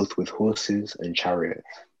 both with horses and chariots.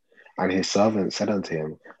 And his servant said unto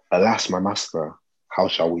him, Alas, my master, how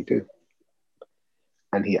shall we do?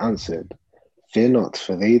 And he answered, Fear not,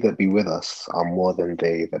 for they that be with us are more than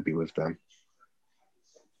they that be with them.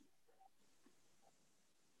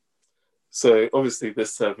 So obviously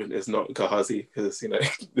this servant is not Gehazi, because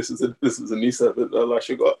this is a new servant that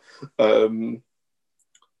Elisha got.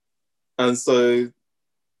 And so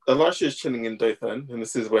Elisha is chilling in Dothan, and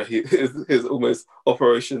this is where his almost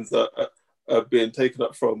operations are being taken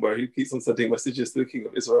up from, where he keeps on sending messages to the king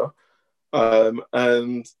of Israel.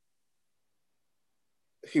 And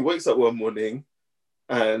he wakes up one morning,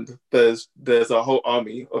 and there's a whole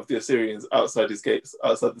army of the Assyrians outside his gates,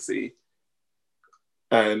 outside the city.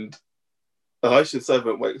 And Elisha's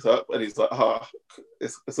servant wakes up, and he's like,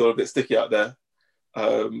 it's all a bit sticky out there.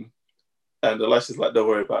 And Elisha's like, don't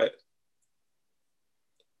worry about it.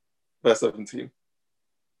 Verse 17.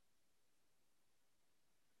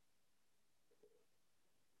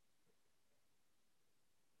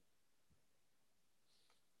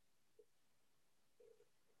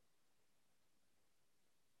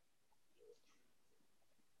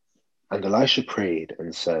 And Elisha prayed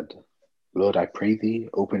and said, Lord, I pray thee,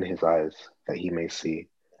 open his eyes, that he may see.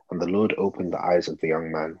 And the Lord opened the eyes of the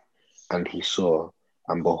young man, and he saw,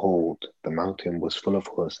 and behold, the mountain was full of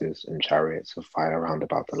horses and chariots of fire round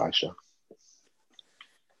about Elisha.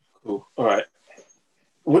 Cool. All right.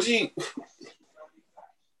 What do you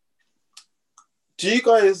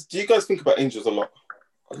guys think about angels a lot?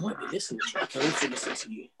 I might be listening. I can also listen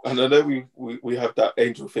to you. And I know we have that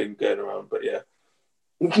angel thing going around, but yeah.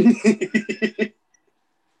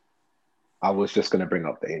 I was just going to bring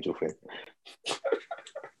up the angel thing.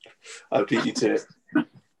 I'll beat you to it.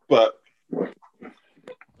 But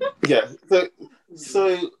yeah,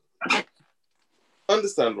 so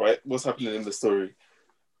understand, right, what's happening in the story.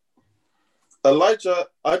 Elijah,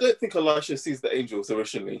 I don't think Elisha sees the angels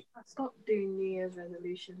originally. I stopped doing New Year's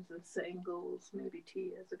resolutions and setting goals maybe 2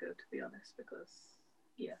 years ago, to be honest, because,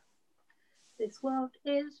 yeah, this world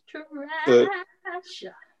is trash.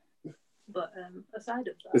 But aside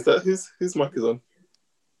of that... Is that whose mic is on?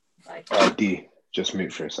 D, just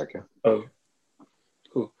mute for a second. Oh,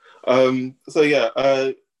 cool. So yeah,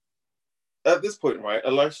 at this point, right,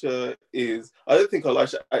 Elisha is... I don't think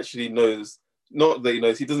Elisha actually knows, not that he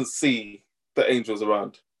knows, he doesn't see the angels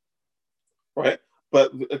around, right?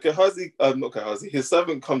 But Gehazi, not Gehazi, his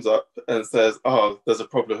servant comes up and says, there's a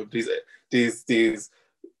problem. This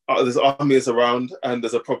army is around and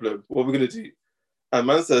there's a problem. What are we going to do? And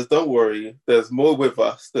man says, don't worry, there's more with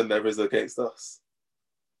us than there is against us.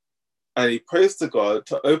 And he prays to God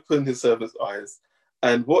to open his servant's eyes.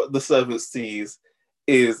 And what the servant sees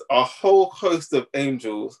is a whole host of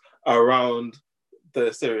angels around the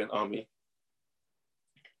Assyrian army.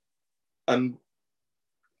 And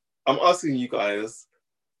I'm asking you guys,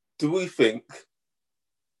 do we think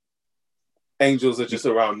angels are just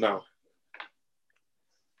around now?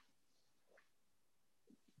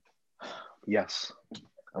 Yes.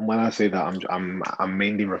 And when I say that, I'm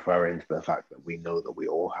mainly referring to the fact that we know that we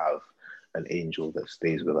all have an angel that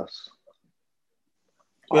stays with us.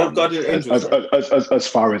 We have guardian angels. As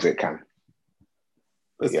far as it can.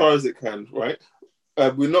 As far as it can, right?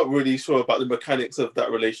 We're not really sure about the mechanics of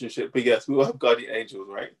that relationship, but yes, we will have guardian angels,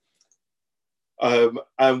 right?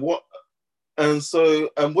 And what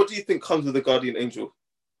do you think comes with the guardian angel?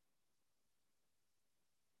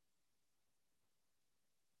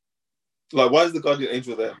 Like, why is the guardian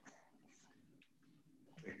angel there?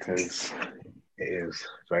 Because it is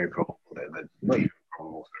very probable not even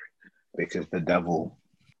probable, because the devil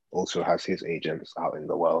also has his agents out in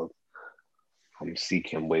the world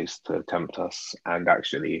seeking ways to tempt us, and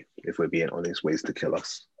actually, if we're being honest, ways to kill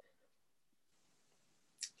us.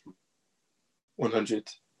 100.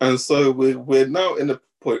 And so we're now in a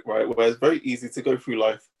point, right, where it's very easy to go through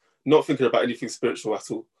life not thinking about anything spiritual at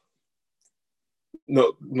all.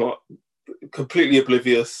 Not completely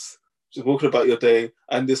oblivious, just walking about your day,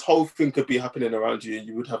 and this whole thing could be happening around you and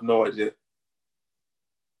you would have no idea.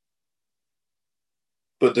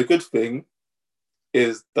 But the good thing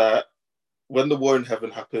is that when the war in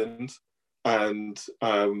heaven happened and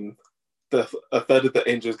a third of the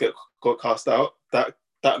angels got cast out, that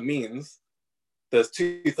means there's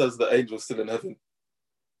 2/3 of the angels still in heaven.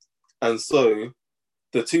 And so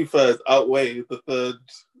the 2/3 outweigh the third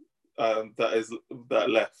that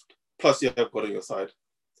left. Plus you have God on your side.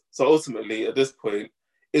 So ultimately, at this point,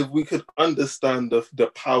 if we could understand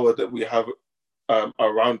the power that we have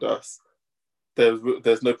around us,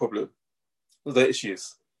 there's no problem. There's no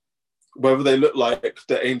issues. Whether they look like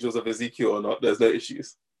the angels of Ezekiel or not, there's no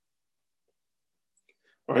issues.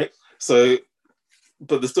 All right? So,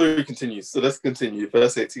 but the story continues. So let's continue.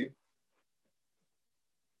 Verse 18.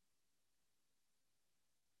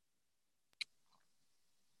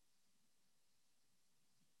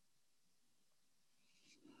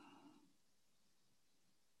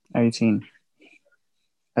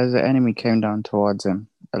 As the enemy came down towards him,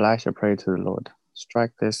 Elisha prayed to the Lord,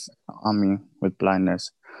 "Strike this army with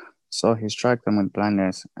blindness." So he struck them with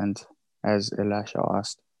blindness, and as Elisha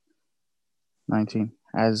asked. 19.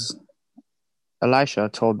 As Elisha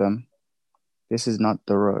told them, "This is not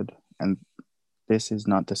the road, and this is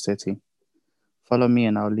not the city. Follow me,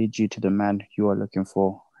 and I'll lead you to the man you are looking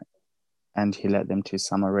for." And he led them to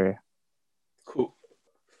Samaria. Cool.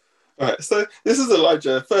 All right, so this is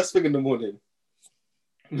Elijah, first thing in the morning.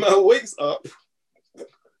 Man wakes up,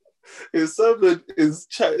 his servant is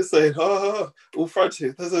saying, all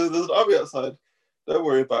frantic, there's an army outside. Don't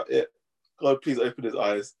worry about it. God, please open his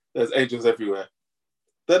eyes. There's angels everywhere.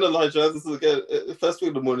 Then Elijah, this is again, first thing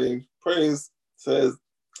in the morning, prays, says,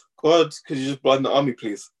 "God, could you just blind the army,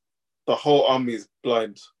 please?" The whole army is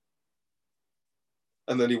blind.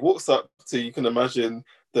 And then he walks up to, you can imagine,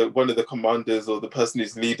 one of the commanders or the person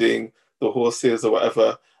who's leading the horses or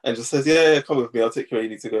whatever, and just says, yeah, come with me, I'll take you where you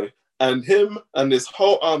need to go. And him and this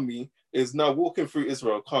whole army is now walking through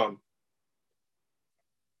Israel calm.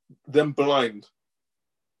 Them blind.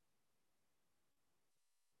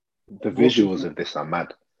 The visuals of this are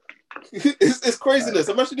mad. It's craziness.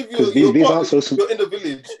 Imagine if you're in the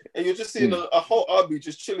village and you're just seeing a whole army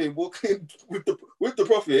just chilling, walking with the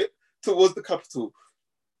prophet towards the capital.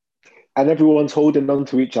 And everyone's holding on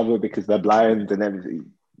to each other because they're blind and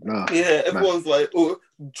everything. No, yeah, everyone's like,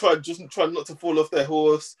 try not to fall off their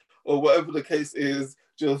horse or whatever the case is,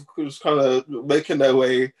 just kind of making their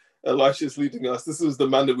way. Elisha's leading us. This is the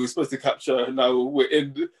man that we were supposed to capture, and now we're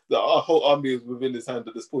in our whole army is within his hand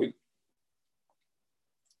at this point.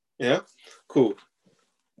 Yeah, cool.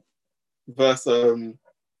 Verse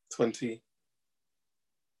 20.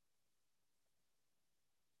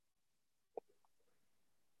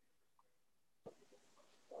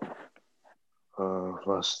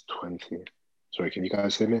 Verse 20. Sorry, can you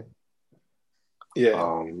guys hear me?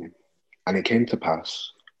 Yeah. And it came to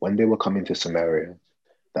pass, when they were coming to Samaria,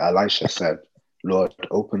 that Elisha said, "Lord,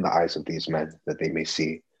 open the eyes of these men, that they may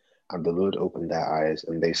see." And the Lord opened their eyes,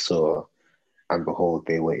 and they saw, and behold,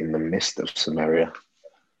 they were in the midst of Samaria.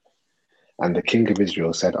 And the king of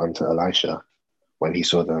Israel said unto Elisha, when he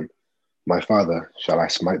saw them, "My father, shall I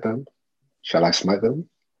smite them? Shall I smite them?"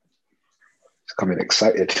 He's coming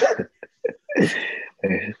excited.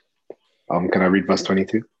 Can I read verse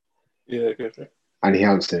 22? Yeah, go for it. And he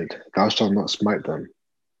answered, "Thou shalt not smite them.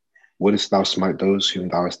 Wouldst thou smite those whom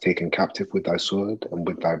thou hast taken captive with thy sword and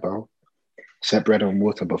with thy bow? Set bread and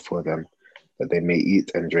water before them, that they may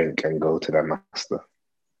eat and drink and go to their master."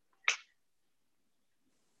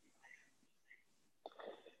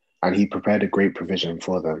 And he prepared a great provision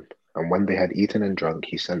for them. And when they had eaten and drunk,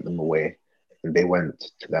 he sent them away, and they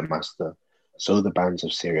went to their master. So the bands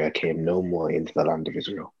of Syria came no more into the land of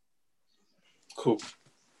Israel. Cool.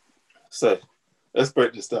 So let's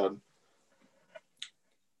break this down.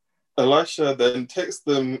 Elisha then takes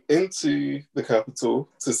them into the capital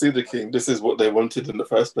to see the king. This is what they wanted in the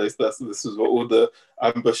first place. This is what all the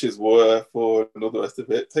ambushes were for and all the rest of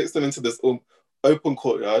it. Takes them into this open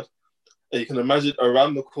courtyard, And you can imagine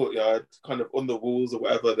around the courtyard, kind of on the walls or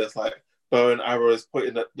whatever, there's like bow and arrows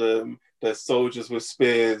pointing at them. There's soldiers with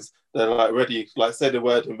spears. They're like ready, like say the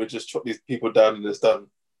word and we just chop these people down and it's done.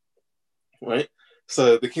 Right?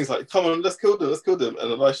 So the king's like, come on, let's kill them.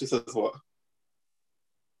 And Elisha says what?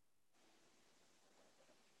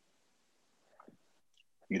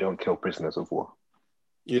 You don't kill prisoners of war.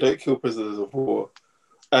 You don't kill prisoners of war.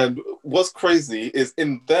 And what's crazy is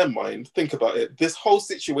in their mind, think about it, this whole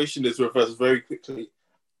situation is reversed very quickly.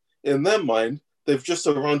 In their mind, they've just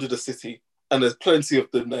surrounded a city and there's plenty of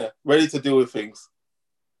them there, ready to deal with things.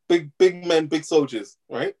 Big men, big soldiers,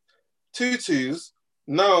 right? Tutus,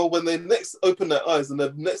 now when they next open their eyes and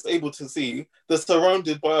they're next able to see, they're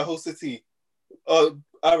surrounded by a whole city,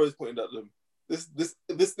 arrows pointing at them.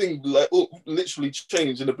 This thing like literally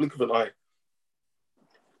changed in the blink of an eye.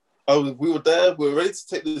 We were there, we were ready to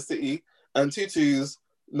take the city, and Tutus,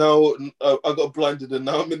 now I got blinded and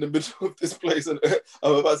now I'm in the middle of this place and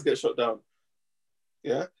I'm about to get shot down.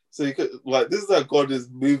 Yeah? So you could, like, this is how God is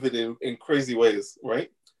moving in crazy ways, right?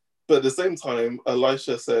 But at the same time,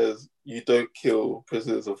 Elisha says, you don't kill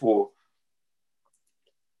prisoners of war.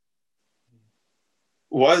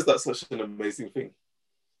 Why is that such an amazing thing?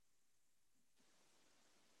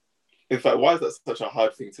 In fact, why is that such a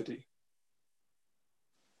hard thing to do?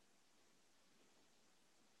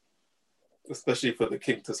 Especially for the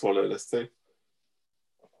king to swallow, let's say.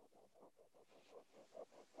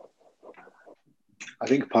 I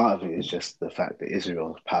think part of it is just the fact that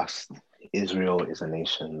Israel is a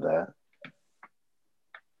nation that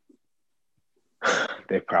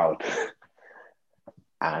they're proud.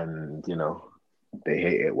 And, you know, they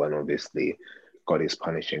hate it when obviously God is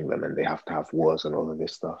punishing them and they have to have wars and all of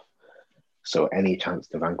this stuff. So any chance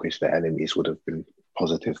to vanquish their enemies would have been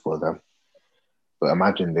positive for them. But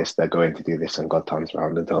imagine this, they're going to do this and God turns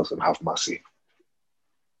around and tells them, have mercy.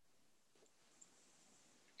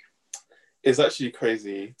 It's actually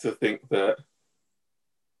crazy to think that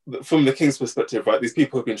from the king's perspective, right, these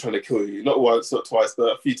people have been trying to kill you, not once, not twice,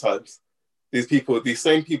 but a few times. These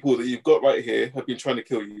same people that you've got right here have been trying to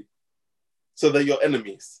kill you. So they're your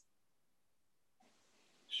enemies.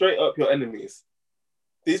 Straight up your enemies.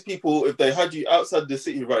 These people, if they had you outside the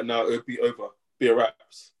city right now, it would be over, be a wrap.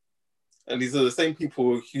 And these are the same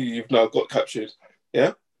people who you've now got captured,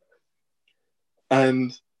 yeah?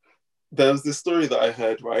 And there was this story that I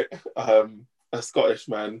heard, right? A Scottish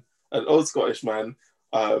man, an old Scottish man,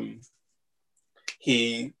 God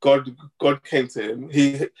came to him.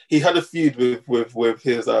 He had a feud with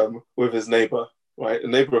his neighbor, right? A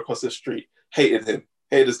neighbor across the street hated him,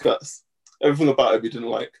 hated his guts. Everything about him he didn't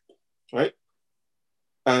like, right?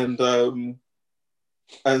 And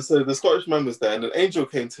so the Scottish man was there, and an angel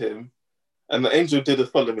came to him, and the angel did a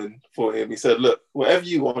Solomon for him. He said, "Look, whatever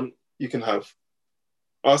you want, you can have.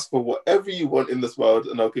 Ask for whatever you want in this world,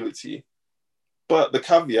 and I'll give it to you. But the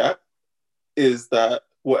caveat is that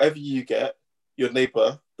whatever you get, your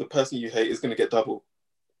neighbor, the person you hate, is going to get double."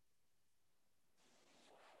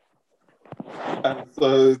 And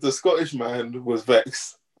so the Scottish man was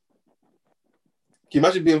vexed. Can you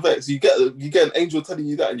imagine being vexed? You get an angel telling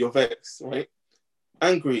you that and you're vexed, right?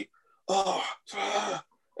 Angry.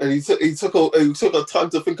 And he took a time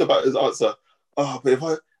to think about his answer. But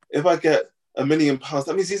if I get £1 million,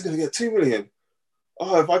 that means he's going to get 2 million.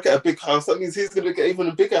 If I get a big house, that means he's going to get even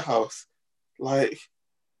a bigger house. Like,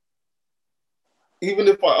 even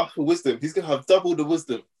if I ask for wisdom, he's going to have double the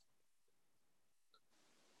wisdom.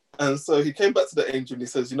 And so he came back to the angel and he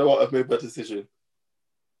says, you know what, I've made my decision.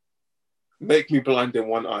 Make me blind in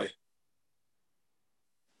one eye.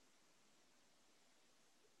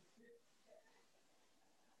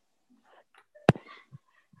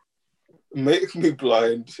 Make me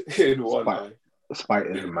blind in one eye. Spite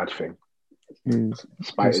is a mad thing.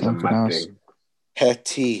 Spite is a mad thing.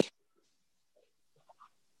 Petty.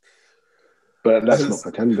 But let's not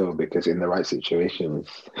pretend though, because in the right situations,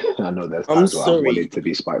 I know there's times where I've wanted to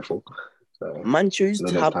be spiteful. So, man chose to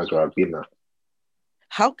there's have times where I've been there.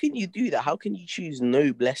 How can you do that? How can you choose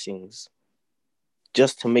no blessings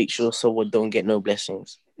just to make sure someone don't get no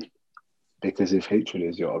blessings? Because if hatred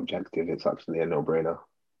is your objective, it's actually a no-brainer.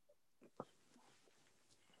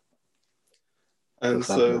 And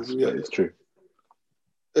so it's true.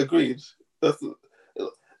 Agreed.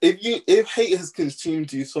 If hate has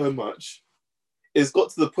consumed you so much, it's got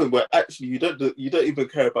to the point where actually you don't even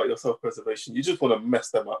care about your self-preservation. You just want to mess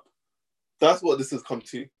them up. That's what this has come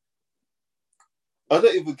to. I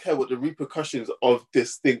don't even care what the repercussions of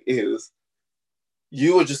this thing is.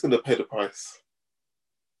 You are just going to pay the price.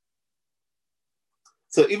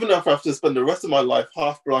 So even if I have to spend the rest of my life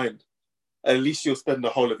half blind, at least you'll spend the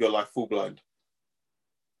whole of your life full blind.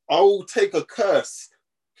 I will take a curse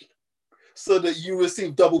so that you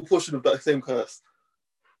receive double portion of that same curse.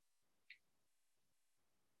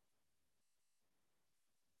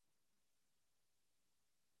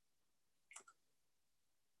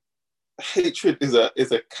 Hatred is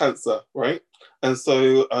a cancer, right? And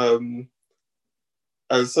so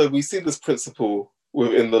we see this principle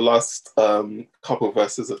within the last couple of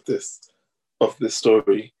verses of this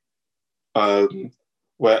story,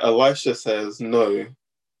 where Elisha says, "No,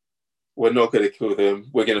 we're not going to kill them.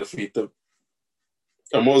 We're going to feed them."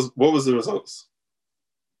 And what was the results?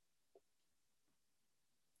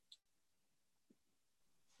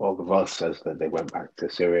 Well, the verse says that they went back to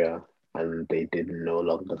Syria and they did no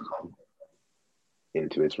longer come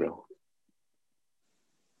into Israel.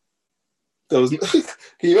 There was,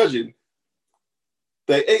 can you imagine?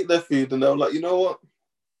 They ate their food and they were like, you know what?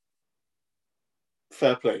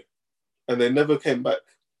 Fair play. And they never came back.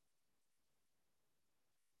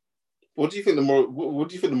 What do you think the moral? What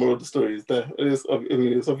do you think the moral of the story is there? It's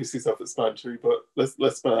obviously self-explanatory, but let's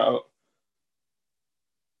spell it out.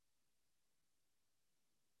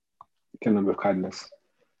 Kill them with kindness.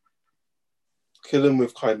 Kill them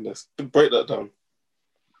with kindness. Break that down.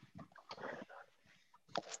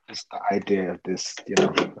 It's the idea of this,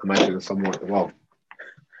 imagine someone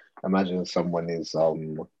is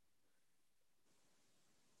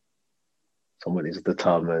someone is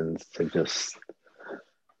determined to just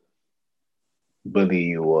bully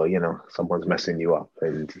you, or someone's messing you up,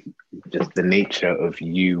 and just the nature of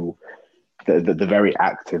you, the very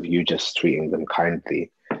act of you just treating them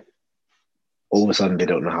kindly, all of a sudden they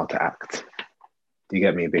don't know how to act. Do you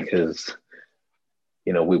get me? Because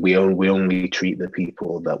we only treat the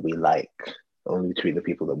people that we like, only treat the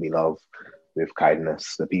people that we love with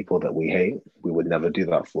kindness. The people that we hate, we would never do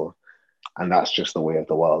that for. And that's just the way of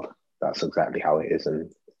the world. That's exactly how it is.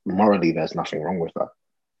 And morally, there's nothing wrong with that.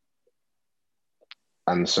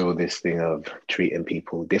 And so this thing of treating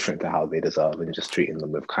people different to how they deserve and just treating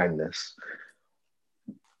them with kindness,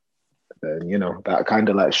 then, that kind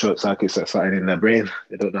of like short circuits that something in their brain.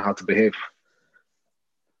 They don't know how to behave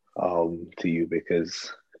to you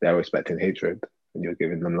because they're expecting hatred and you're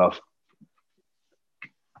giving them love.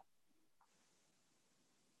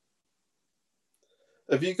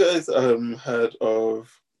 Have you guys heard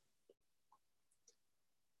of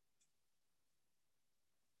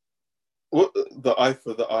what the eye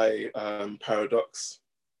for the eye paradox?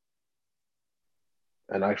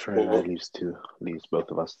 An eye for an eye leaves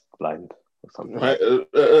both of us blind or something. Right,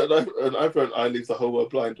 an eye for an eye leaves the whole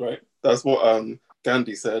world blind. Right, that's what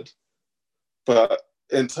Gandhi said. But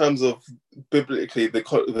in terms of biblically, the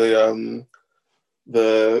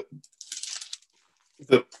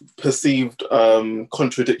perceived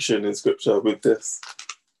contradiction in scripture with this.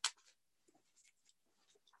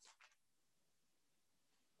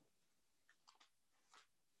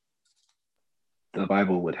 The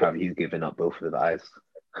Bible would have you giving up both of the eyes.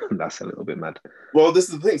 That's a little bit mad. Well, this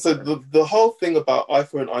is the thing. So the whole thing about eye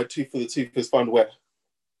for an eye, tooth for the tooth is found where?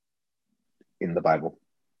 In the Bible.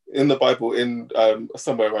 In the Bible, in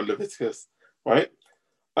somewhere around Leviticus, right?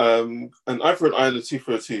 An eye for an eye and a tooth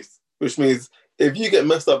for a tooth, which means if you get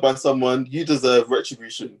messed up by someone, you deserve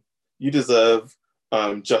retribution. You deserve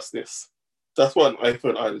justice. That's what an eye for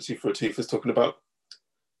an eye and a tooth for a tooth is talking about,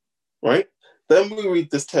 right? Then we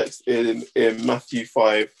read this text in Matthew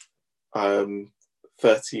 5,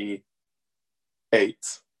 38.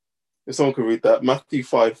 If someone could read that, Matthew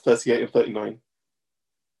 5, 38 and 39.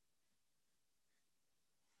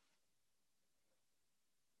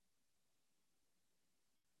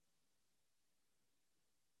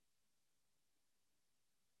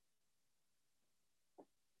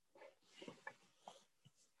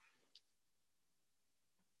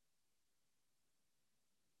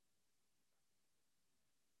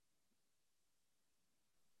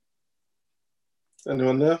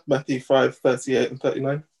 Anyone there? Matthew 5, 38 and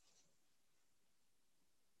 39.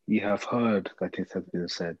 Ye have heard that it hath been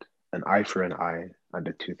said, an eye for an eye and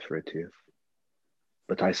a tooth for a tooth.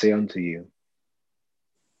 But I say unto you,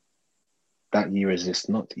 that ye resist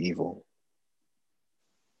not evil,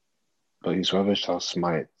 but whosoever shall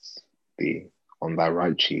smite thee on thy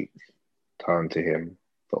right cheek, turn to him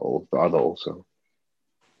the other also.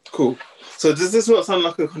 Cool. So does this not sound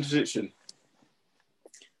like a contradiction?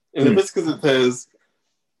 In Leviticus it says,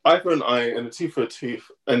 eye for an eye and a tooth for a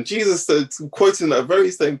tooth. And Jesus said, quoting that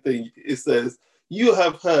very same thing, it says, you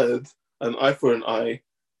have heard an eye for an eye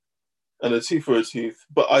and a tooth for a tooth,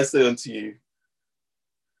 but I say unto you,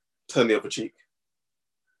 turn the other cheek.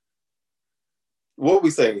 What are we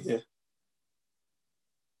saying here?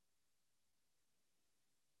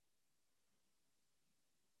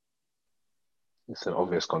 It's an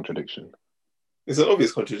obvious contradiction. It's an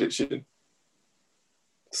obvious contradiction.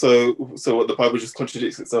 So what, the Bible just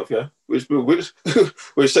contradicts itself, yeah? Which text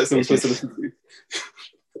are we supposed to listen to?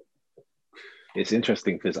 It's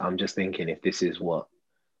interesting because I'm just thinking, if this is what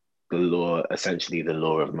the law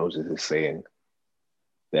of Moses is saying,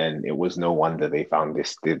 then it was no wonder they found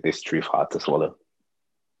this truth hard to swallow.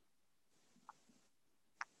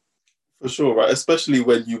 For sure, right? Especially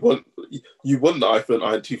when you want the eye for an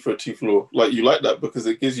eye and tooth for a tooth law. Like, you like that because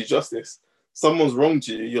it gives you justice. Someone's wronged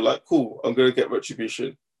you, you're like, cool, I'm going to get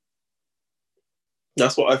retribution.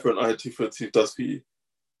 That's what eye for an eye, tooth for a tooth does for you.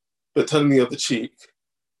 But turning the other cheek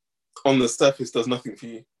on the surface does nothing for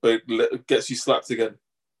you, but it gets you slapped again.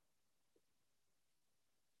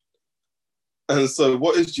 And so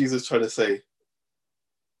what is Jesus trying to say?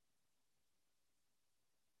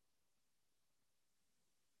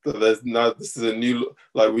 That this is a new,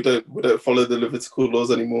 like, we don't follow the Levitical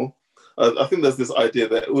laws anymore. I think there's this idea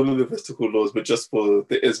that all the Levitical laws were just for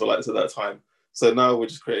the Israelites at that time. So now we're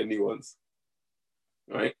just creating new ones,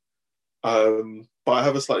 right? But I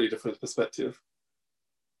have a slightly different perspective.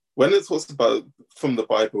 When it talks about, from the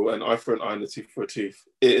Bible, an eye for an eye and a tooth for a tooth,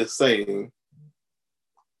 it is saying,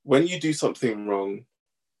 when you do something wrong,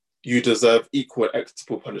 you deserve equal and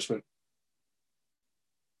equitable punishment.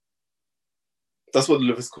 That's what the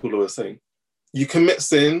Levitical law is saying. You commit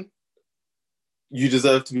sin, you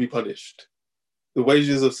deserve to be punished. The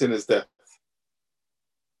wages of sin is death.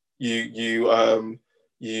 You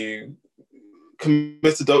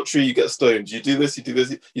commit adultery, you get stoned. You do this.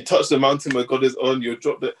 You touch the mountain where God is on, you're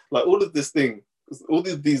dropped it. Like, all of this thing, all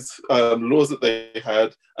of these laws that they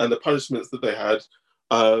had and the punishments that they had,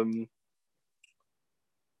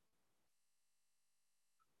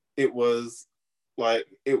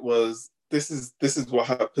 this is what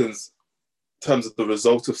happens in terms of the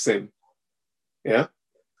result of sin. Yeah?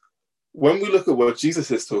 When we look at what Jesus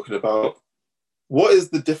is talking about, what is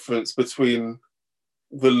the difference between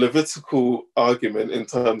the Levitical argument in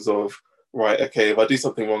terms of, right, okay, if I do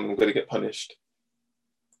something wrong, I'm going to get punished,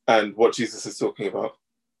 and what Jesus is talking about?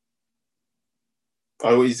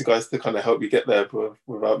 I want you guys to kind of help me get there, bro,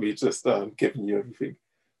 without me just giving you everything.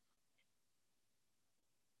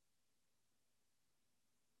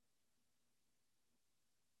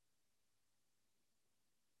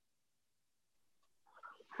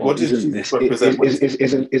 What does Jesus represent?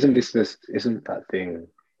 Isn't that thing?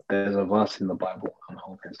 There's a verse in the Bible. I'm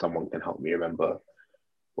hoping someone can help me remember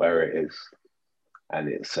where it is, and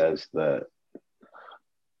it says that,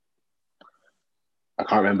 I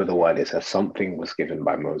can't remember the word. It says something was given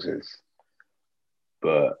by Moses,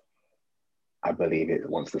 but I believe it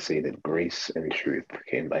wants to say that grace and truth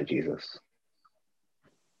came by Jesus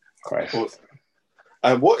Christ. Awesome.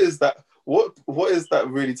 And what is that? What is that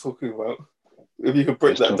really talking about? If you could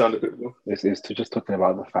break that down a bit more. This is just talking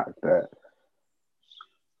about the fact that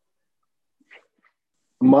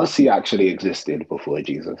mercy actually existed before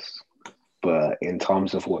Jesus. But in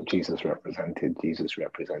terms of what Jesus represented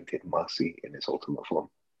mercy in its ultimate form.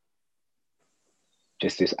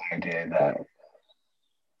 Just this idea that,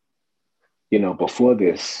 before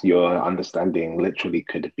this, your understanding literally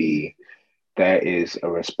could be, there is a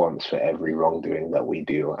response for every wrongdoing that we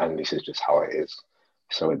do, and this is just how it is.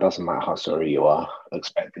 So it doesn't matter how sorry you are,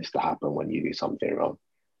 expect this to happen when you do something wrong.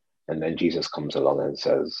 And then Jesus comes along and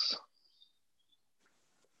says,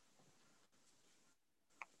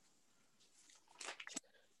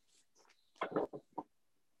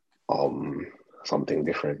 something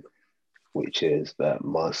different, which is that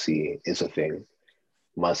mercy is a thing.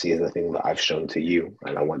 Mercy is a thing that I've shown to you,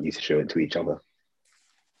 and I want you to show it to each other.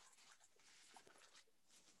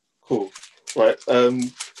 Cool. Right.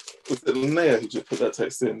 Was it Linnea who just put that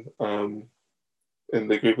text in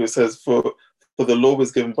the group? It says, for the law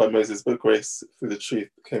was given by Moses, but grace through the truth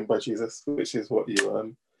came by Jesus, which is what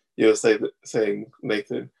you were saying,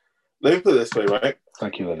 Nathan. Let me put it this way, right?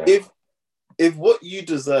 Thank you, Linnea. If what you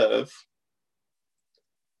deserve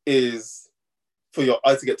is for your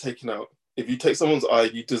eye to get taken out, if you take someone's eye,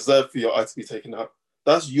 you deserve for your eye to be taken out.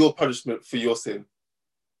 That's your punishment for your sin.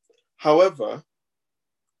 However,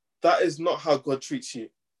 that is not how God treats you.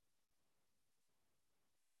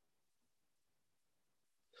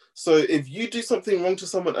 So if you do something wrong to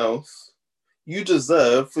someone else, you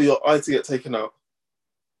deserve for your eye to get taken out.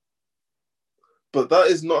 But that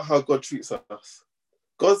is not how God treats us.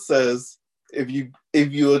 God says, if you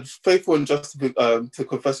are faithful and just to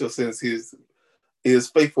confess your sins, He is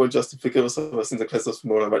faithful and just to forgive us of our sins and cleanse us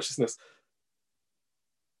from all unrighteousness.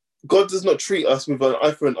 God does not treat us with an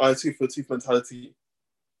eye for an eye, tooth for a tooth mentality.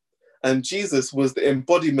 And Jesus was the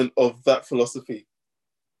embodiment of that philosophy.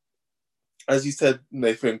 as you said,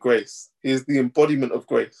 Nathan, grace. He is the embodiment of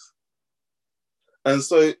grace. And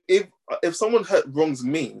so if someone wrongs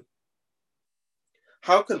me,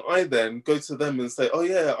 how can I then go to them and say, oh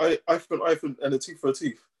yeah, eye for an eye and a tooth for a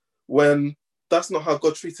tooth, when that's not how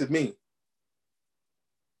God treated me?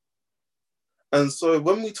 And so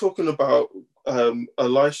when we're talking about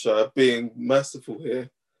Elisha being merciful here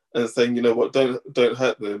and saying, you know what, don't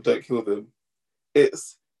hurt them, don't kill them,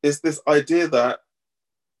 it's this idea that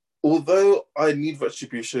although I need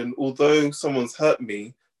retribution, although someone's hurt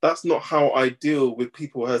me, that's not how I deal with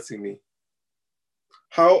people hurting me.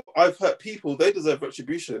 How I've hurt people, they deserve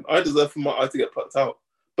retribution. I deserve for my eye to get plucked out.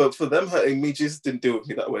 But for them hurting me, Jesus didn't deal with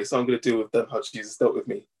me that way. So I'm going to deal with them how Jesus dealt with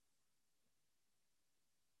me.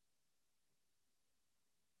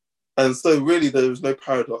 And so really there is no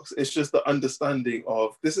paradox. It's just the understanding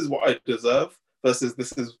of this is what I deserve versus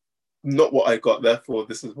this is not what I got, therefore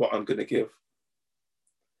this is what I'm going to give.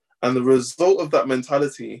 And the result of that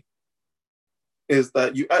mentality is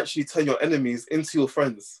that you actually turn your enemies into your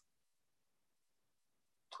friends.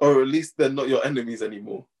 Or at least they're not your enemies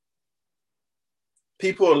anymore.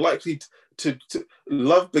 People are likely to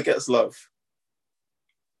love begets love.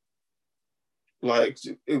 Like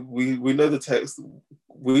we know the text,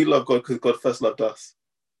 we love God because God first loved us.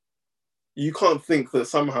 You can't think that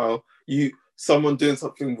somehow someone doing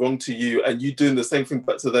something wrong to you and you doing the same thing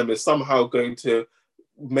back to them is somehow going to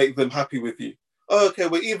make them happy with you. Oh, okay,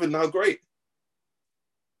 we're even now, great.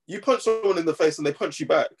 You punch someone in the face and they punch you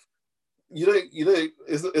back. You don't,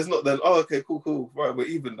 it's not then, oh, okay, cool, right, we're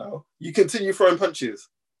even now. You continue throwing punches.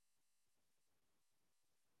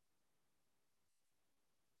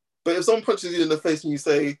 But if someone punches you in the face and you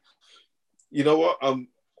say, you know what,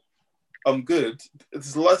 I'm good,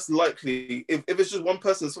 it's less likely, if it's just one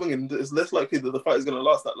person swinging, it's less likely that the fight is going to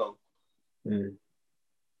last that long. Mm.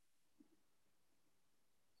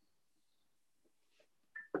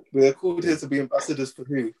 We're called here to be ambassadors for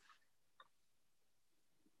who?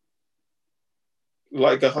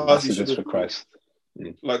 Like Gehazi should have for Christ.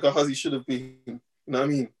 Like Gehazi should have been. You know what I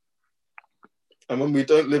mean? And when we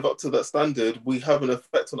don't live up to that standard, we have an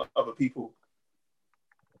effect on other people.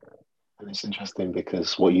 And it's interesting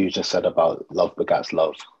because what you just said about love begets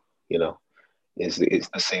love, you know, it's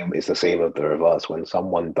the same. It's the same of the reverse. When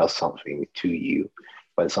someone does something to you,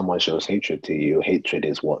 when someone shows hatred to you, hatred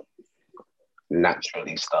is what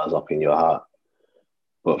naturally stirs up in your heart.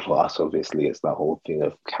 But for us, obviously, it's that whole thing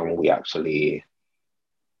of can we actually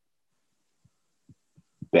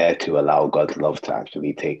bear to allow God's love to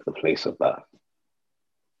actually take the place of that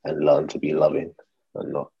and learn to be loving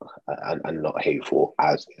and not hateful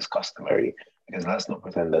as is customary. Because let's not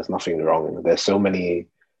pretend there's nothing wrong. There's so many.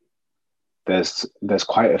 There's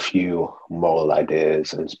quite a few moral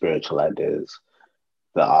ideas and spiritual ideas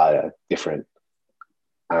that are different.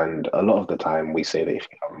 And a lot of the time we say that if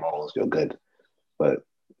you have morals, you're good. But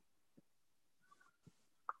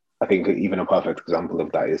I think even a perfect example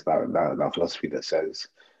of that is that philosophy that says,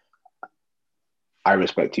 I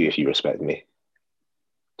respect you if you respect me.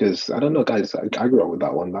 Because I don't know, guys, I grew up with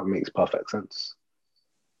that one. That makes perfect sense.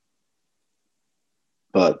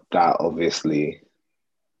 But that obviously,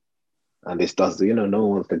 and this does, no one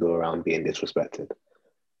wants to go around being disrespected.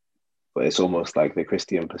 But it's almost like the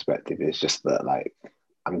Christian perspective is just that, like,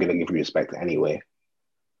 I'm going to give you respect anyway.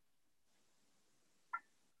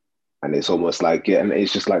 And it's almost like, and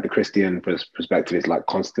it's just like the Christian perspective is like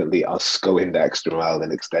constantly us going the extra mile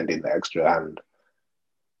and extending the extra hand.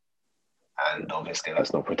 And obviously,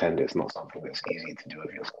 let's not pretend it's not something that's easy to do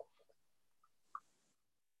with yourself.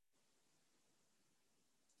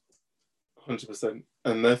 100%.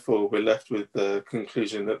 And therefore, we're left with the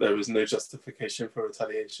conclusion that there is no justification for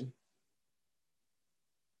retaliation.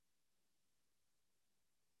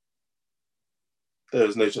 There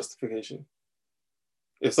is no justification.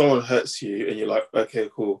 If someone hurts you and you're like, okay,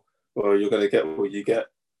 cool, well, you're going to get what you get.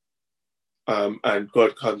 And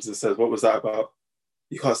God comes and says, what was that about?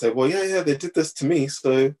 You can't say, well, yeah, they did this to me,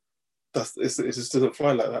 so it just doesn't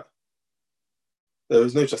fly like that. There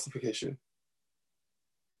is no justification.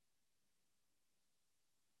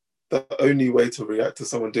 The only way to react to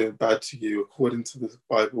someone doing bad to you, according to the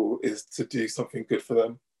Bible, is to do something good for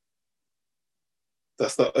them.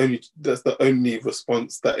 That's the only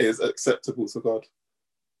response that is acceptable to God.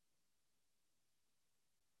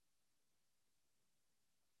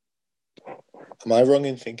 Am I wrong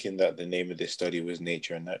in thinking that the name of this study was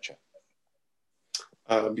Nature and Nurture?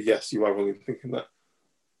 Yes, you are wrong in thinking that.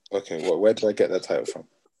 Okay, well, where did I get that title from?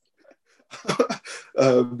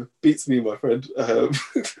 Beats me, my friend. Fair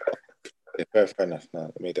enough. No, I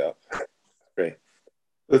made it up. Great.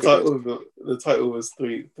 The title was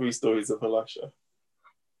three stories of Elisha.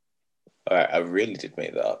 I really did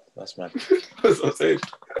make that up. That's mad. That's what I'm saying.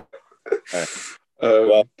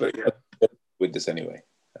 Right. But yeah, with this anyway.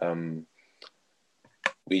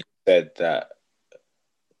 We said that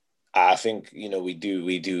I think, you know, we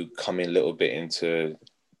do come in a little bit into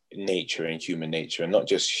nature and human nature, and not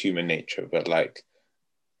just human nature, but like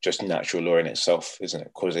just natural law in itself, isn't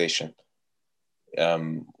it? Causation.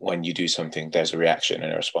 When you do something, there's a reaction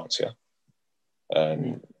and a response, yeah?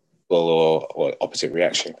 Well, or opposite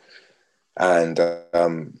reaction. And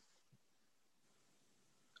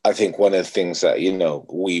I think one of the things that, you know,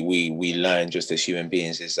 we learn just as human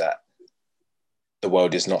beings is that the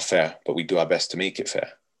world is not fair, but we do our best to make it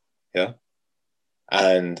fair. Yeah.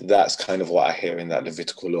 And that's kind of what I hear in that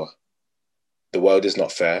Levitical law. The world is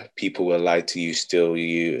not fair. People will lie to you, steal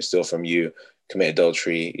from you, commit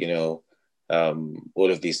adultery, you know,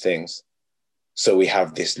 all of these things. So we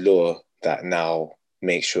have this law that now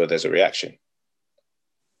makes sure there's a reaction.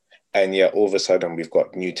 And yet all of a sudden we've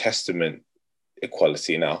got New Testament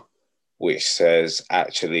equality now, which says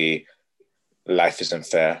actually life isn't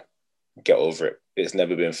fair. Get over it. It's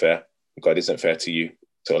never been fair. God isn't fair to you.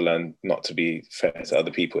 So learn not to be fair to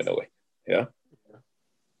other people in a way. Yeah.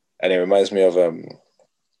 And it reminds me of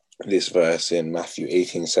this verse in Matthew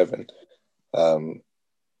 18:7.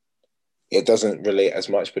 It doesn't relate as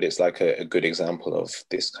much, but it's like a good example of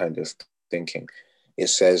this kind of thinking. It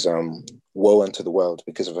says, woe unto the world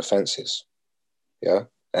because of offenses. Yeah.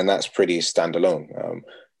 And that's pretty standalone.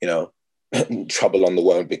 You know, trouble on the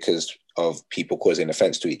world because of people causing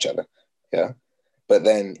offense to each other. Yeah. But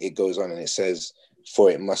then it goes on and it says,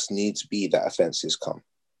 for it must needs be that offenses come.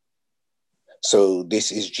 So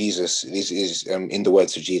this is Jesus. This is in the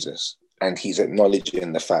words of Jesus. And he's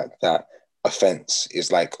acknowledging the fact that offense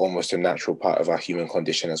is like almost a natural part of our human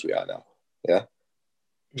condition as we are now. Yeah.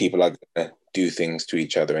 People are going to do things to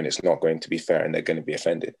each other and it's not going to be fair and they're going to be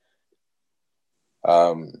offended.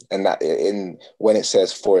 And that when it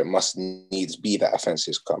says for it must needs be that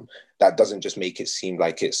offenses come, that doesn't just make it seem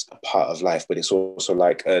like it's a part of life, but it's also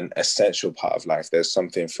like an essential part of life. There's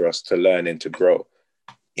something for us to learn and to grow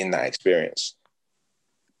in that experience.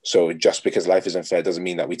 So just because life isn't fair doesn't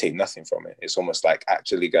mean that we take nothing from it. It's almost like,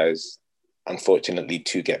 actually, guys, unfortunately,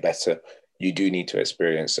 to get better, you do need to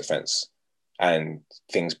experience offense and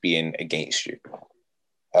things being against you.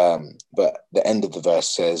 But the end of the verse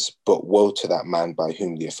says, but woe to that man by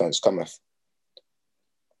whom the offense cometh.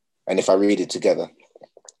 And if I read it together,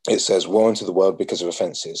 it says, woe unto the world because of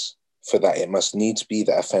offenses, for that it must needs be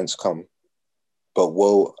that offense come, but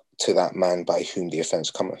woe to that man by whom the offense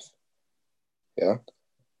cometh. Yeah.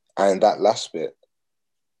 And that last bit,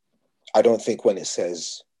 I don't think when it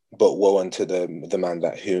says, but woe unto the man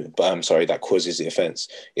that causes the offense,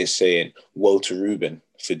 it's saying, woe to Reuben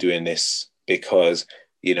for doing this, because,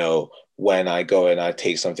 you know, when I go and I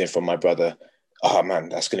take something from my brother, oh man,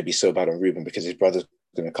 that's going to be so bad on Reuben because his brother's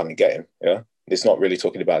going to come and get him. Yeah. It's not really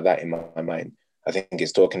talking about that in my mind. I think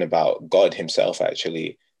it's talking about God himself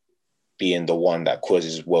actually being the one that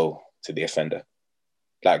causes woe to the offender.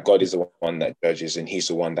 Like God is the one that judges and he's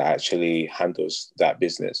the one that actually handles that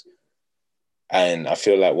business. And I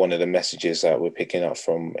feel like one of the messages that we're picking up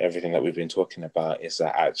from everything that we've been talking about is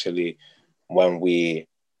that actually when we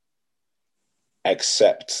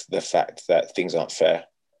accept the fact that things aren't fair,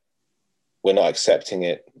 we're not accepting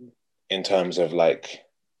it in terms of like,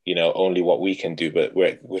 you know, only what we can do, but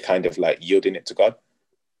we're kind of like yielding it to God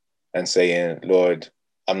and saying, Lord,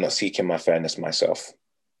 I'm not seeking my fairness myself.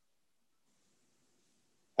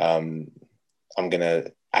 I'm going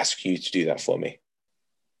to ask you to do that for me.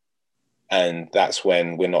 And that's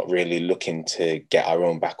when we're not really looking to get our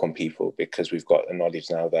own back on people, because we've got the knowledge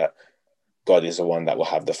now that God is the one that will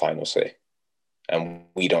have the final say. And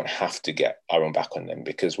we don't have to get our own back on them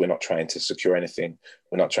because we're not trying to secure anything.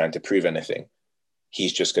 We're not trying to prove anything.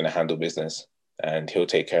 He's just going to handle business and he'll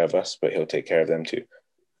take care of us, but he'll take care of them too,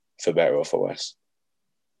 for better or for worse.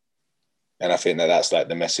 And I think that that's like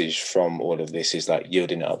the message from all of this is like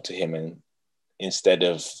yielding it up to him, and instead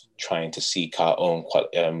of trying to seek our own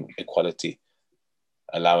equality,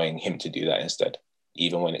 allowing him to do that instead,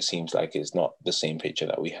 even when it seems like it's not the same picture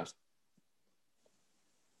that we have.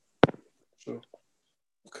 Sure.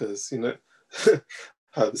 Because, you know,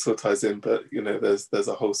 how this all ties in, but, you know, there's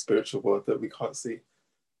a whole spiritual world that we can't see,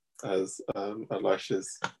 as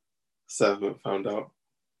Elisha's servant found out.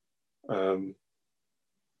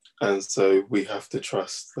 And so we have to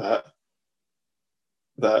trust that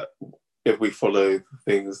if we follow the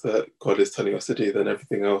things that God is telling us to do, then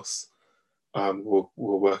everything else will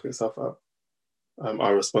work itself out.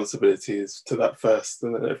 Our responsibility is to that first,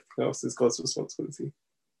 and then everything else is God's responsibility,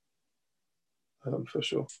 for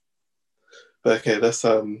sure. But okay, let's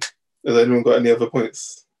Has anyone got any other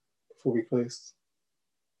points before we close?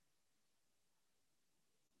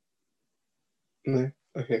 No?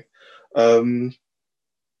 Okay.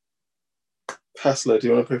 Pasla, do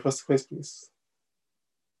you want to pray for us to close, please?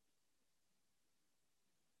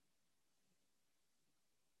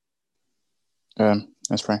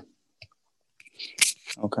 Let's pray.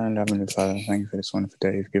 Oh, kind of Heavenly Father, thank you for this wonderful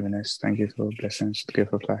day you've given us. Thank you for blessing us, the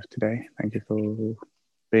gift of life today. Thank you for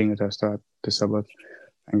being with us throughout the Sabbath.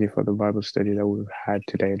 Thank you for the Bible study that we've had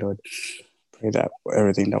today, Lord. Pray that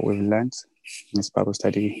everything that we've learned in this Bible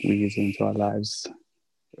study we use into our lives.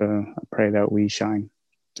 I pray that we shine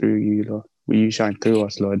through you, Lord. You shine through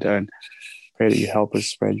us, Lord, and pray that you help us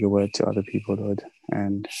spread your word to other people, Lord.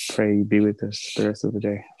 And pray you be with us the rest of the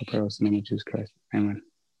day. I pray in the name of Jesus Christ. Amen.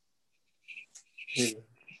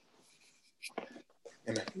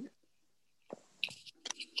 Amen.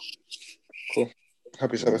 Cool.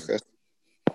 Happy Sabbath, guys.